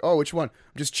show. Like, oh, which one?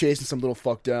 I'm just chasing some little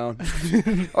fuck down.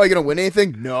 Oh, you gonna win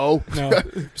anything? No. No.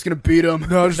 Just gonna beat him.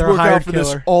 No, I just They're a work hired out for this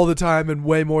killer. all the time and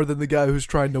way more than the guy who's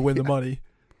trying to win the money.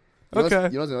 You know Okay.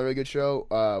 what's another really good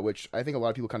show, which I think a lot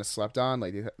of people kind of slept on.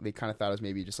 Like they kind of thought it was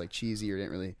maybe just like cheesy or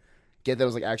didn't really get that it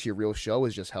was like actually a real show.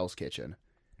 Was just Hell's Kitchen.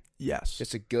 Yes.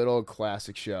 It's a good old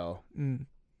classic show. Mm.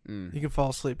 Mm. You can fall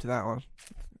asleep to that one.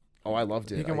 Oh, I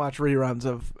loved it. You can watch reruns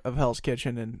of Hell's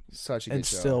Kitchen and such a good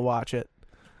show. still watch it.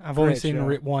 I've only Great seen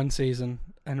show. one season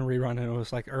and a rerun, and it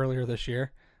was like earlier this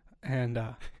year, and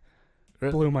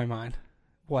Really? blew my mind.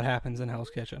 What happens in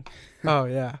Hell's Kitchen? Oh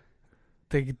yeah,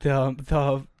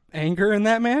 The anger in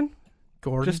that man,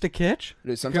 Gordon. just a kitch,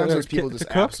 Dude, sometimes Go- those people to just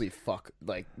cook? absolutely fuck.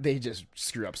 Like they just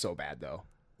screw up so bad though.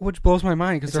 which blows my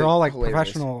mind because It's, they're like, all like hilarious.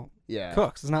 professional Yeah.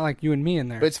 cooks. It's not like you and me in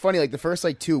there. But it's funny, like the first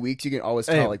like 2 weeks, you can always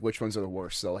tell Hey. like which ones are the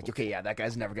worst. So like, okay, yeah, that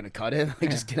guy's never gonna cut it. Like, Yeah.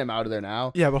 just get him out of there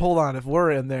now. Yeah, but hold on. If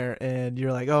we're in there and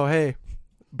you're like, oh hey,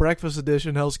 breakfast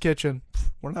edition, Hell's Kitchen.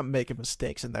 We're not making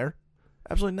mistakes in there.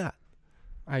 Absolutely not.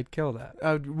 I'd kill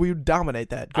that. We would dominate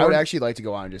that. I would Gordon? actually like to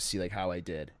go on and just see like how I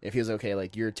did. If he was okay,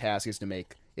 like your task is to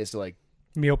like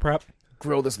Meal prep.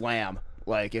 grill this lamb.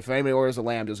 Like if anybody orders a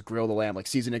lamb, just grill the lamb, like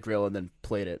season it, grill, and then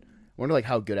plate it. I wonder like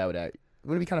how good I would act.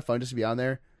 Wouldn't it be kind of fun just to be on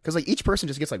there? Because like each person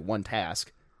just gets like one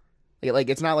task. Like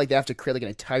it's not like they have to create like an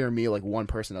entire meal like one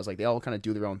person does. Like they all kind of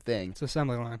do their own thing. It's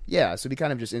assembly line. Yeah, so it'd be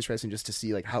kind of just interesting just to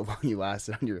see like how long you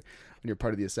lasted on your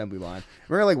part of the assembly line.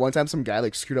 Remember like one time some guy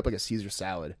like screwed up like a Caesar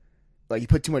salad. Like he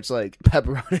put too much like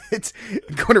pepper on it.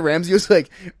 Gordon Ramsay was like,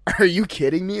 "Are you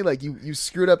kidding me? Like you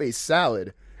screwed up a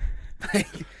salad." Like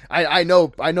I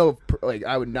know like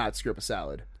I would not screw up a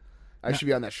salad. I should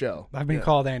be on that show. I've been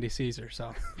called Andy Caesar,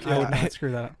 so I would not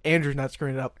screw that up. Andrew's not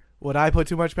screwing it up. Would I put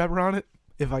too much pepper on it?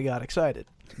 If I got excited,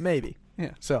 maybe.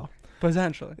 Yeah. So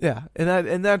Potentially. yeah, and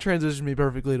that transitioned me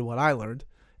perfectly to what I learned,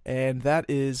 and that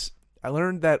is I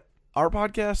learned that our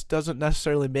podcast doesn't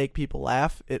necessarily make people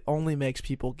laugh; it only makes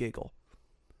people giggle.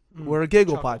 We're a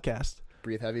giggle podcast.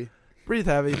 Breathe heavy. Breathe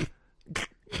heavy.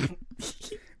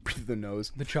 Breathe the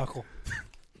nose. The chuckle.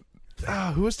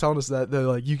 Who was telling us that? They're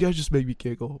like, you guys just make me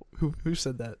giggle. Who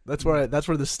said that? That's where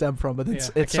this stemmed from. But it's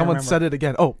someone remember. said it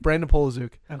again. Oh, Brandon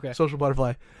Polizuk, Okay. Social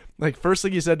Butterfly. Like first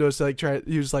thing he said to us, like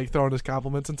he was like throwing us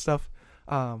compliments and stuff.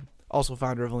 Also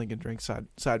founder of Lincoln Drink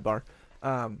Sidebar.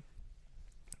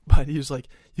 But he was like,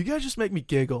 you guys just make me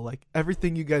giggle. Like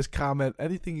everything you guys comment,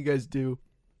 anything you guys do.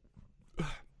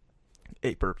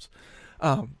 8 burps.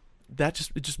 It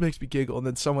just makes me giggle. And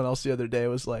then someone else the other day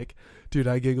was like, dude,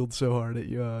 I giggled so hard at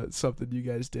you something you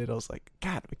guys did. I was like,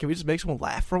 God, can we just make someone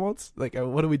laugh for once? Like,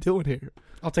 what are we doing here?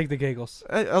 I'll take the giggles.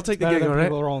 I'll take the Better giggle, than right?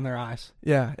 people rolling their eyes,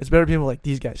 Yeah, it's better people like,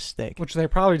 these guys stink. which they're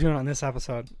probably doing on this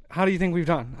episode. How do you think we've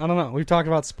done? I don't know. We've talked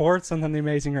about sports and then the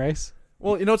Amazing Race.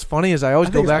 Well, you know what's funny is I always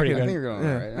I go think it's back pretty and I think you're going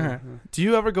Yeah. all right. All right. do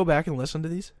you ever go back and listen to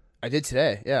these? I did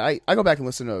today. Yeah, I go back and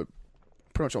listen to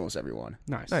pretty much almost every one.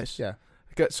 Nice. Yeah.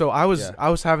 Okay, so I was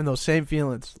Yeah. having those same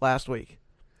feelings last week.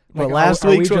 Like, But last are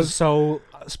we week's just was so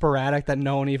sporadic that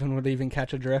no one even would even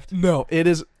catch a drift? no. It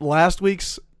is last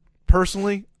week's.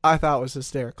 Personally, I thought was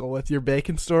hysterical with your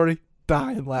bacon story.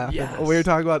 Dying laughing. Yes. We were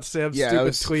talking about Sam's Yeah, stupid that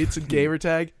was- tweets and gamer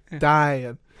tag.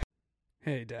 Dying.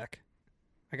 Hey, Deck.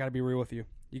 I gotta be real with you.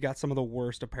 You got some of the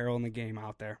worst apparel in the game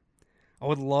out there. I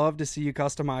would love to see you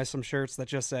customize some shirts that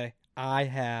just say, I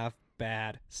have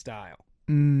bad style.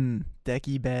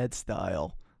 Decky bad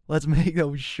style. Let's make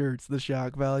those shirts. The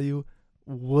shock value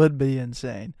would be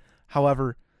insane.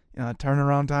 However,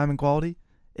 turnaround time and quality,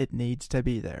 it needs to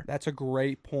be there. That's a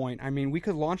great point. I mean, we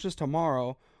could launch this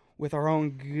tomorrow with our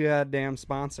own goddamn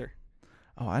sponsor.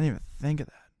 Oh, I didn't even think of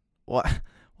that. Well,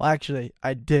 actually,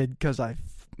 I did because I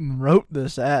wrote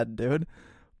this ad, dude.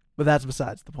 But that's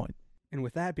besides the point. And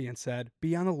with that being said,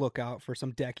 be on the lookout for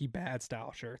some Decky Bad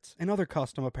Style shirts and other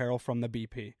custom apparel from the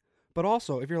BP. But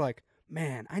also, if you're like,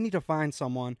 man, I need to find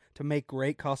someone to make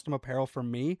great custom apparel for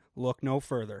me, look no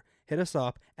further. Hit us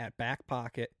up at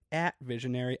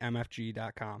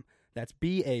backpocket@visionarymfg.com. That's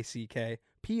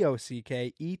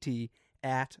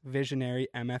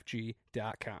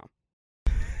BACKPOCKET@visionarymfg.com.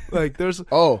 Like, there's...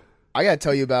 Oh, I gotta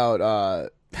tell you about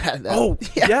that. Oh,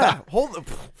 yeah. Hold up.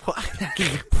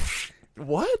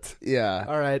 What? Yeah.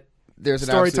 All right. There's an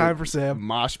Story absolute time for Sam.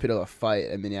 mosh pit of a fight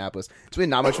in Minneapolis. It's really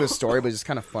not much of a story, but it's just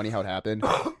kind of funny how it happened.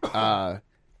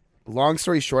 Long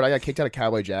story short, I got kicked out of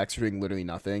Cowboy Jack's for doing literally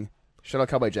nothing. Shout out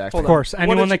Cowboy Jack's. Of course, What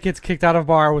anyone did that gets kicked out of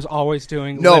bar was always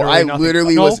doing No, literally I nothing.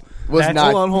 literally No, was that's-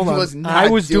 not. hold on. Was not I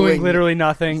was doing literally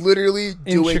nothing literally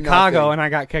in doing Chicago, nothing. and I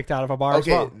got kicked out of a bar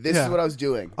Okay, as well. this Yeah. is what I was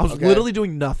doing. I was okay? literally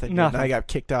doing nothing. Nothing. And I got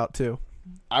kicked out, too.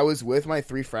 I was with my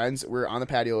 3 friends. We were on the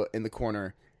patio in the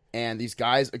corner, and these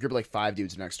guys, a group of like 5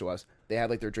 dudes next to us, they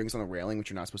had like their drinks on the railing, which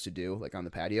you're not supposed to do, like on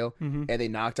the patio, and they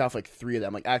knocked off like 3 of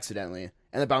them, like accidentally.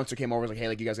 And the bouncer came over, and was like, "Hey,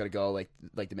 like you guys gotta go." Like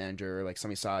the manager, or like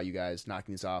somebody saw you guys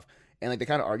knocking these off, and like they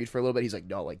kind of argued for a little bit. He's like,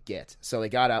 "No, like get." So they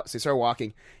got out. So they started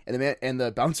walking, and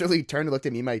the bouncer like turned and looked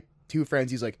at me and my 2 friends.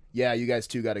 He's like, "Yeah, you guys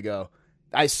too gotta go."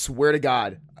 I swear to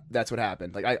God, that's what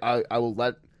happened. Like I will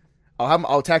let.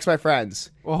 I'll text my friends.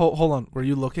 Well, hold on. Were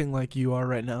you looking like you are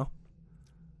right now?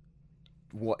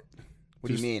 What? What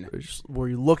do you mean? Were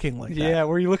you looking like that? Yeah,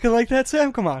 were you looking like that,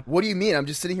 Sam? Come on. What do you mean? I'm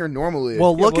just sitting here normally.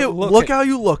 Well, Yeah, look how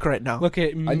you look right now. Look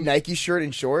at a Nike shirt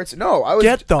and shorts? No, I was.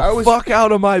 Get the I was, fuck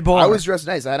out of my bar. I was dressed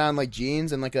nice. I had on like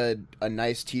jeans and like a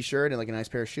nice t-shirt and like a nice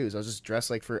pair of shoes. I was just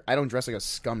dressed like I don't dress like a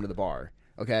scum to the bar.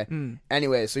 Okay.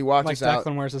 Anyway, so he walked like us out.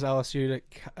 Declan wears his LSU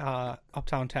to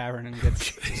Uptown Tavern and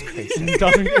gets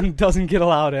and doesn't get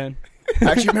allowed in.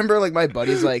 I actually remember like my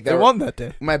buddies like They won that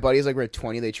day. my buddies like were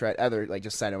 20. They tried either like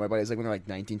just side note. My buddies like when they're like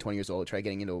 19, 20 years old, tried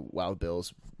getting into Wild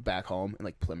Bills back home in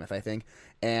like Plymouth, I think.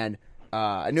 And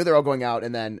I knew they were all going out,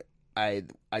 and then I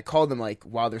called them like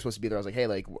while they're supposed to be there. I was like, hey,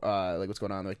 like what's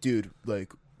going on? They're like, dude,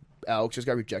 like Alex just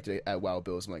got rejected at Wild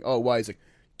Bills. I'm like, oh, why? He's like,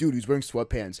 dude, he's wearing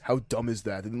sweatpants. How dumb is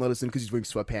that? They didn't let us in because he's wearing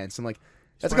sweatpants. I'm like,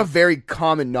 that's like a very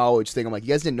common knowledge thing. I'm like, you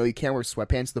guys didn't know you can't wear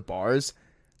sweatpants to the bars?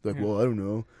 They're like, well, I don't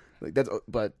know. Like that's,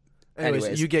 but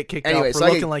anyways, you get kicked out for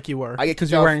looking like you were. I get because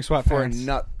kicked you're out wearing sweatpants.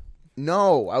 for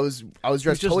no, I was dressed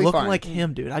just totally looking fine. like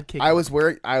him, dude. I'd kick. I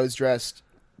was dressed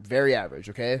very average.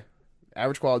 Okay,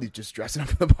 average quality, just dressing up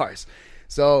for the bars.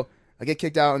 So I get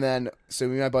kicked out, and then so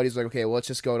me and my buddies were like, okay, well, let's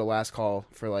just go to last call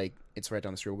for like it's right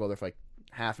down the street. We'll go there for like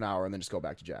half an hour, and then just go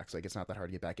back to Jack's. Like it's not that hard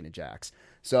to get back into Jack's.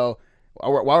 So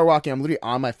while we're walking, I'm literally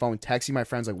on my phone texting my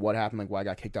friends like what happened, like why I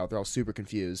got kicked out. They're all super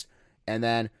confused. And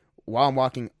then while I'm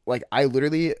walking, like I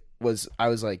was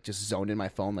like just zoned in my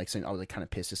phone, like saying I was like kind of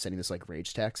pissed, just sending this like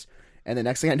rage text. And the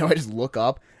next thing I know, I just look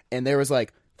up and there was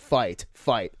like fight,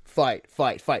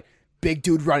 big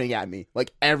dude running at me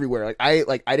like everywhere. Like I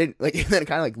didn't like, and then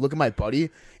kind of like look at my buddy,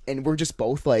 and we're just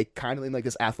both like kind of in like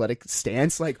this athletic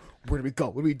stance, like where do we go?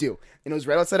 What do we do? And it was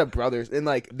right outside of Brothers, and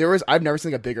like I've never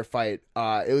seen like a bigger fight.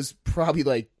 It was probably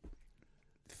like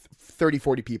 30,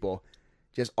 40 people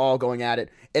just all going at it.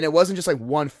 And it wasn't just like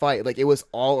one fight, like it was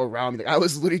all around me. Like I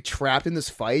was literally trapped in this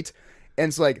fight. And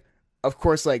it's like, of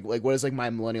course, like what does like my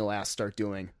millennial ass start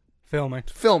doing? Filming,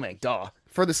 duh,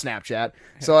 for the Snapchat. Yeah.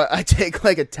 So I take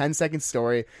like a 10-second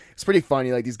story. It's pretty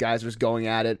funny. Like these guys are just going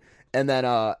at it. And then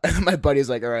my buddy's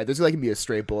like, all right, there's like gonna be a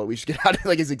stray bullet. We should get out of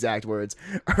like his exact words.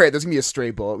 All right, there's gonna be a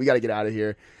stray bullet. We got to get out of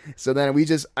here. So then we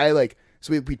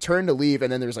we turned to leave,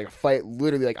 and then there's like a fight.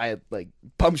 Literally, like I had like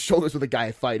bumped shoulders with a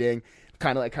guy fighting,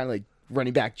 kind of like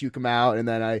running back, juke him out, and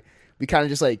then we kind of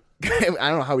just like I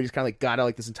don't know how we just kind of like got out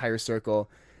like this entire circle.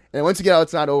 And then once we get out,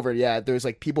 it's not over yet. There's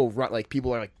like people are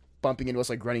like bumping into us,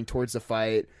 like running towards the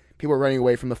fight. People are running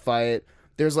away from the fight.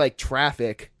 There's like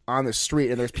traffic on the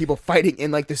street, and there's people fighting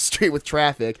in like the street with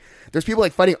traffic. There's people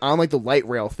like fighting on like the light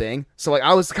rail thing. So like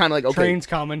I was kind of like, okay, trains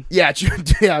coming. Yeah,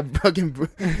 yeah, fucking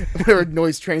whatever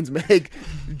noise trains make.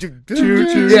 Choo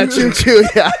choo. Yeah, choo choo.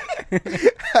 Yeah,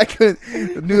 I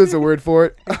knew there's a word for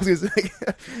it. I was gonna say,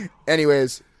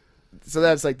 anyways. So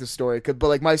that's like the story. But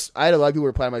like I had a lot of people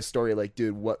reply to my story like,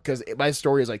 dude, what? Because my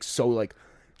story is like so like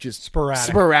just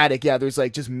sporadic. Yeah, there's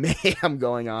like just mayhem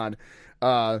going on.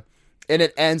 And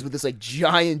it ends with this like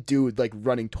giant dude like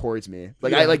running towards me.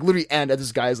 Like I like literally end at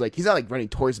this guy's like he's not like running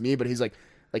towards me, but he's like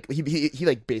he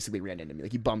like basically ran into me.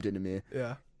 Like he bumped into me.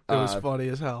 Yeah. It was funny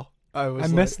as hell. I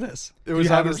missed this. It was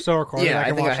so recorded. Yeah,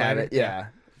 I think I have it. Yeah.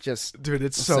 Just dude,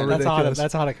 it's so ridiculous.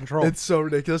 That's out of control. It's so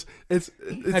ridiculous. It's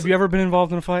Have you ever been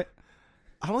involved in a fight?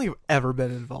 I don't think I've ever been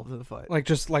involved in a fight. Like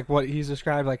just like what he's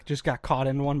described, like just got caught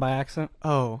in one by accident.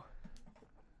 Oh.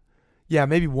 Yeah,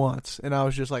 maybe once, and I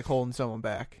was just like holding someone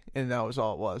back, and that was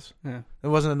all it was. Yeah. There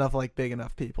wasn't enough like big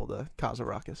enough people to cause a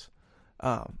ruckus.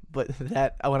 But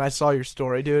that when I saw your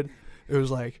story, dude, it was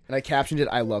like, and I captioned it,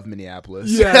 "I love Minneapolis."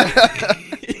 Yeah.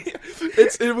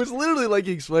 It was literally like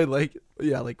you explained, like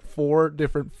like 4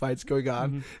 different fights going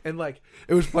on, and like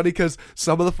it was funny because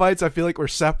some of the fights I feel like were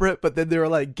separate, but then they were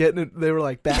like they were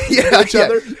like backing each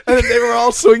other, and then they were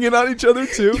all swinging on each other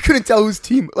too. You couldn't tell whose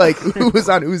team, like who was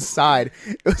on whose side.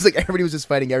 It was like everybody was just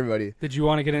fighting everybody. Did you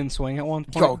want to get in and swing at one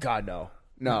point? Oh God,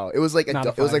 no. It was like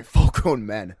it was like full grown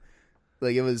men.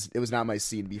 Like it was not my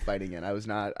scene to be fighting in. I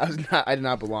did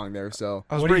not belong there. So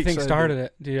what do you think started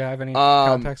it? Do you have any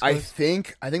context? I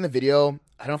think the video.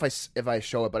 I don't know if I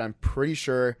show it, but I'm pretty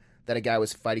sure that a guy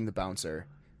was fighting the bouncer.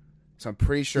 So I'm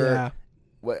pretty sure. Yeah.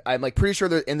 I'm like pretty sure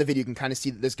that in the video you can kind of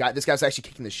see that this guy's actually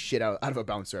kicking the shit out of a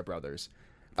bouncer at Brothers.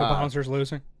 The bouncer's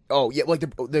losing. Oh yeah, like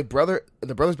the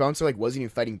brother's bouncer like wasn't even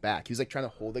fighting back. He was like trying to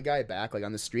hold the guy back like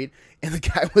on the street, and the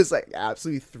guy was like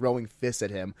absolutely throwing fists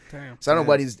at him. Damn. So I don't know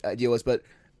what his deal was, but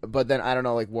then I don't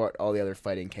know like what all the other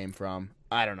fighting came from.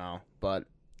 I don't know, but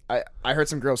I heard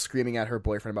some girl screaming at her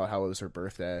boyfriend about how it was her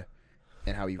birthday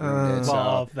and how he ruined it.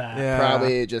 Love so that. Yeah.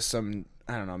 Probably just some.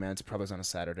 I don't know, man. It's probably on a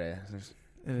Saturday.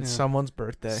 And it's someone's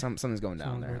birthday. Something's going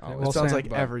down there. Birthday. Always. Well, It sounds Sam,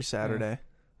 like every Saturday.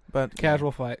 But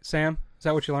Casual fight. Sam, is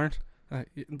that what you learned?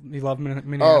 You love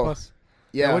Minneapolis?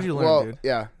 Yeah. What'd you learn, dude?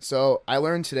 Yeah. So I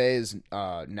learned today is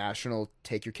National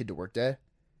Take Your Kid to Work Day.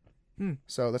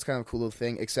 So that's kind of a cool little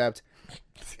thing. Except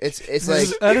it's like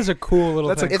that is a cool little.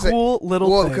 That's thing. a cool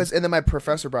little thing. Because and then my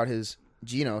professor brought his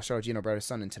Gino brought his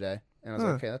son in today, and I was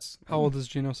like, okay, that's How old is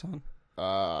Gino's son?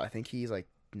 I think he's like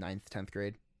 9th, 10th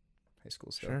grade, high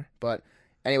school still. Sure. But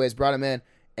anyways, brought him in,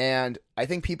 And I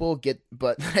think people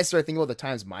but then I started thinking about the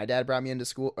times my dad brought me into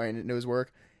school or into his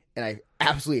work, and I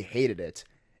absolutely hated it.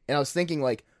 And I was thinking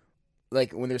like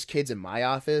when there's kids in my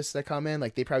office that come in,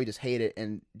 like they probably just hate it.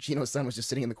 And Gino's son was just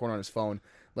sitting in the corner on his phone.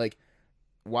 Like,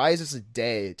 why is this a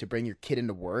day to bring your kid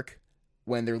into work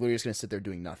when they're literally just going to sit there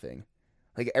doing nothing?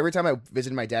 Like every time I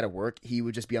visited my dad at work, he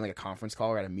would just be on like a conference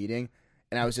call or at a meeting.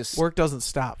 And I was just... Work doesn't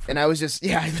stop. And I was just...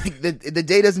 Yeah, like the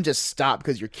day doesn't just stop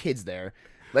because your kid's there.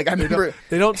 Like I remember...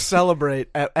 They don't celebrate.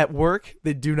 At work,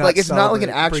 they do not like it's not like an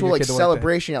celebrate. actual like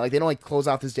celebration. Like they don't like close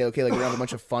off this day. Okay, like we're gonna have a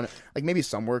bunch of fun. Like maybe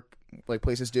some work like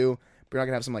places do. But we're not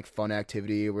gonna have some like fun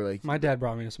activity where like... My dad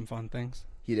brought me to some fun things.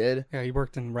 He did? Yeah, he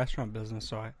worked in the restaurant business,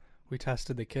 so we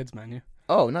tested the kids' menu.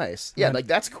 Oh, nice. Yeah, then, like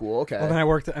that's cool. Okay. Well, then I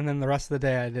worked, and then the rest of the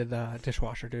day I did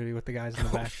dishwasher duty with the guys in the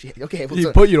back. Oh, shit. Okay. Well,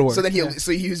 He put you to work. So then he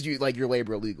used you like your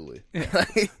labor illegally. Yeah.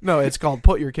 No, it's called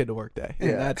put your kid to work day.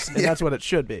 Yeah. And that's what it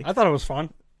should be. I thought it was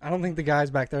fun. I don't think the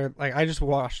guys back there, like, I just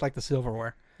washed like the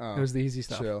silverware. Oh, it was the easy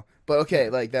stuff. True. But okay,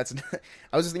 like that's.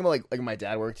 I was just thinking about like when my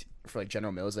dad worked for like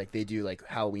General Mills, like they do like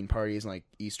Halloween parties and like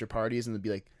Easter parties, and it'd be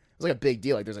like it's like a big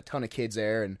deal. Like there's a ton of kids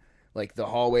there, and like the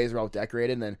hallways are all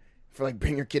decorated, and then. For like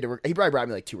bring your kid to work, he probably brought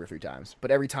me like 2 or 3 times,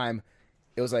 but every time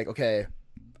it was like, okay,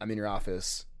 I'm in your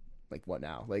office, like what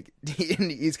now? Like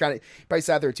he's kind of probably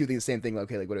sat there too, thinking the same thing. Like,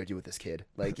 okay, like what do I do with this kid?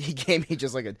 Like he gave me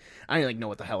just like I don't even like know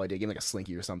what the hell I did. Give him like a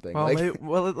Slinky or something.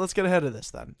 Well, like, let's get ahead of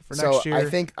this then for so next year.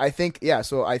 I think yeah.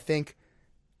 So I think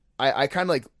I kind of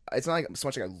like it's not like so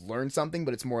much like I learned something,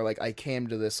 but it's more like I came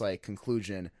to this like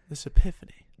conclusion, this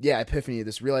epiphany. Yeah, epiphany,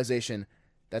 this realization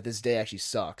that this day actually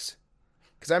sucks.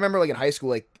 Because I remember like in high school,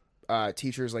 like.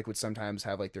 Teachers like would sometimes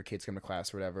have like their kids come to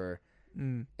class or whatever,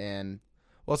 and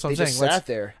well, so they I'm saying, just sat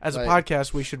there. As like, a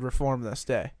podcast, we should reform this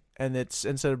day, and it's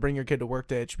instead of bring your kid to work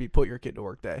day, it should be put your kid to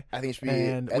work day. I think it should be.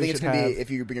 I think it's gonna be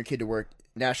if you bring your kid to work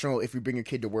national. If you bring your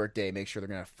kid to work day, make sure they're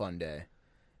gonna have a fun day,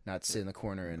 not sit in the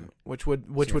corner and which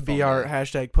would be our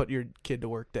hashtag put your kid to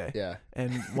work day. Yeah,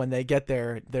 and when they get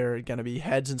there, they're gonna be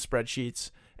heads and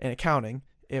spreadsheets and accounting.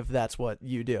 If that's what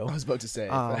you do. I was about to say.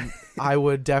 I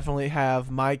would definitely have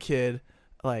my kid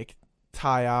like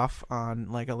tie off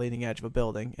on like a leading edge of a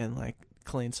building and like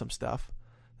clean some stuff.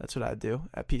 That's what I'd do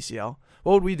at PCL.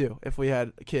 What would we do if we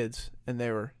had kids and they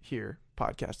were here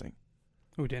podcasting?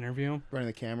 We'd interview them. Running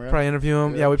the camera. Probably interview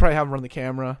them. Yeah, we'd probably have them run the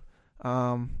camera.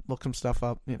 Look some stuff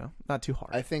up. You know, not too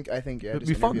hard. I think yeah. It'd Just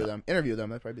be fun, interview them. Interview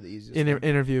them. That'd probably be the easiest.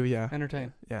 Interview. Yeah.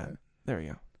 Entertain. Yeah. There we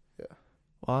go. Yeah.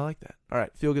 Well, I like that. All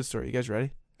right. Feel good story. You guys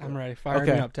ready? I'm ready. Fire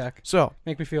me up, Tech. So,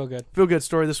 make me feel good. Feel good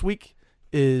story this week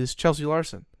is Chelsea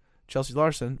Larson. Chelsea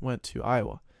Larson went to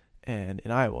Iowa, and in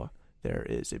Iowa there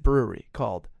is a brewery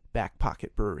called Back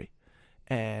Pocket Brewery,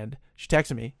 and she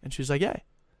texted me and she was like, "Hey,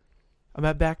 I'm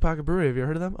at Back Pocket Brewery. Have you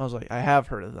heard of them?" I was like, "I have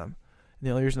heard of them." And the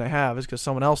only reason I have is because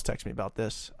someone else texted me about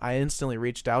this. I instantly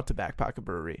reached out to Back Pocket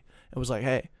Brewery and was like,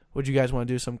 "Hey, would you guys want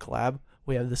to do some collab?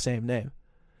 We have the same name,"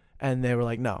 and they were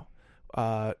like, "No,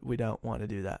 we don't want to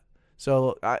do that."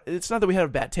 So it's not that we had a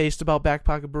bad taste about Back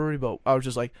Pocket Brewery, but I was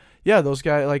just like, yeah, those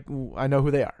guys, like, I know who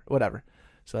they are, whatever.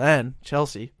 So then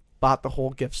Chelsea bought the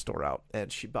whole gift store out,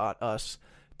 and she bought us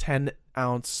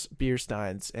 10-ounce beer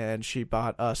steins, and she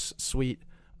bought us sweet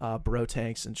bro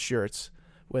tanks and shirts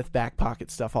with Back Pocket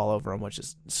stuff all over them, which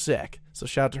is sick. So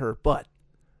shout out to her. But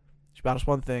she bought us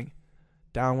one thing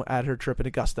down at her trip in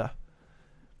Augusta.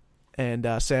 And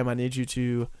Sam, I need you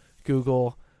to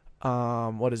Google...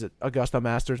 what is it? Augusta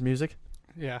Masters music.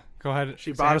 Yeah, go ahead.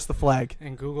 She bought us the flag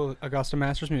and Google Augusta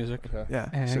Masters music. Okay. Yeah,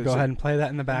 and so go ahead and play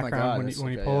that in the background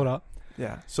when you pull it up.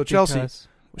 Yeah. So Chelsea,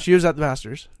 she was at the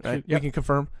Masters, right? Yep. We can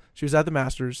confirm she was at the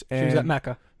Masters. And she was at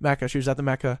Mecca. She was at the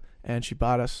Mecca, and she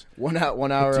bought us 1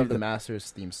 hour of the Masters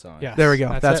theme song. Yeah, there we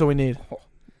go. That's what we need.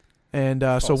 And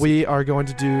so we are going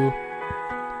to do.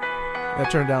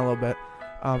 Turn it down a little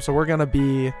bit. So we're gonna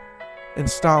be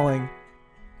installing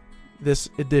this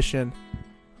edition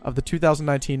of the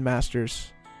 2019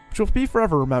 Masters, which will be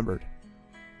forever remembered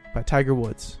by Tiger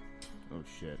Woods. Oh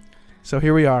shit! So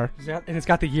here we are, and it's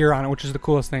got the year on it, which is the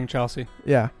coolest thing, Chelsea.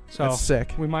 Yeah, so that's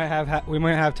sick. We might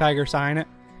have Tiger sign it.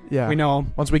 Yeah, we know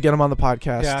him once we get him on the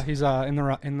podcast. Yeah, he's in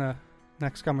the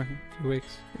next coming few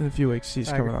weeks. In a few weeks, he's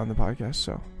Tiger. coming on the podcast.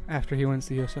 So after he wins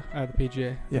the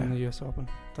PGA and the US Open,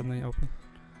 then the Open.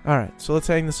 All right, so let's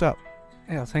hang this up.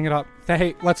 Yeah, let's hang it up.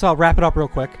 Hey, let's wrap it up real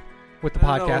quick. With the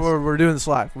podcast. No, we're doing this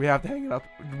live. We have to hang it up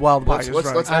while the podcast is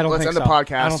running. Let's end the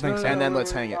podcast. I don't think so. And then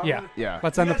let's hang it. Yeah.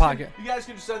 Let's end the podcast. You guys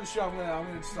can just end the show. I'm going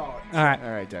to install it. All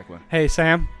right, Declan. Hey,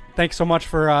 Sam. Thanks so much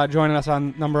for joining us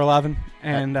on number 11.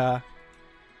 And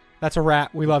that's a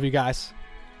wrap. We love you guys.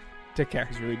 Take care.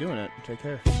 He's really doing it. Take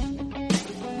care.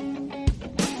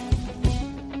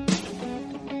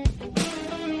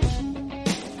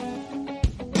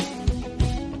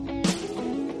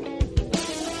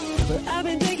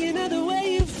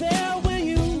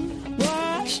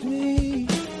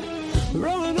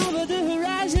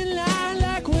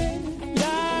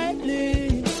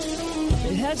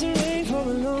 hasn't rained for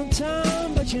a long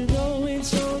time, but you know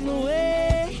it's on the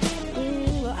way.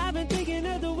 Ooh, I've been thinking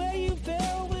of the way you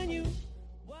felt when you.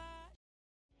 Well,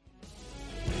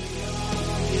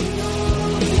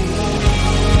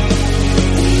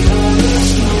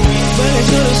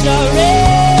 it's gonna start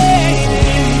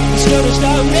raining. It's gonna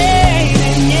start raining.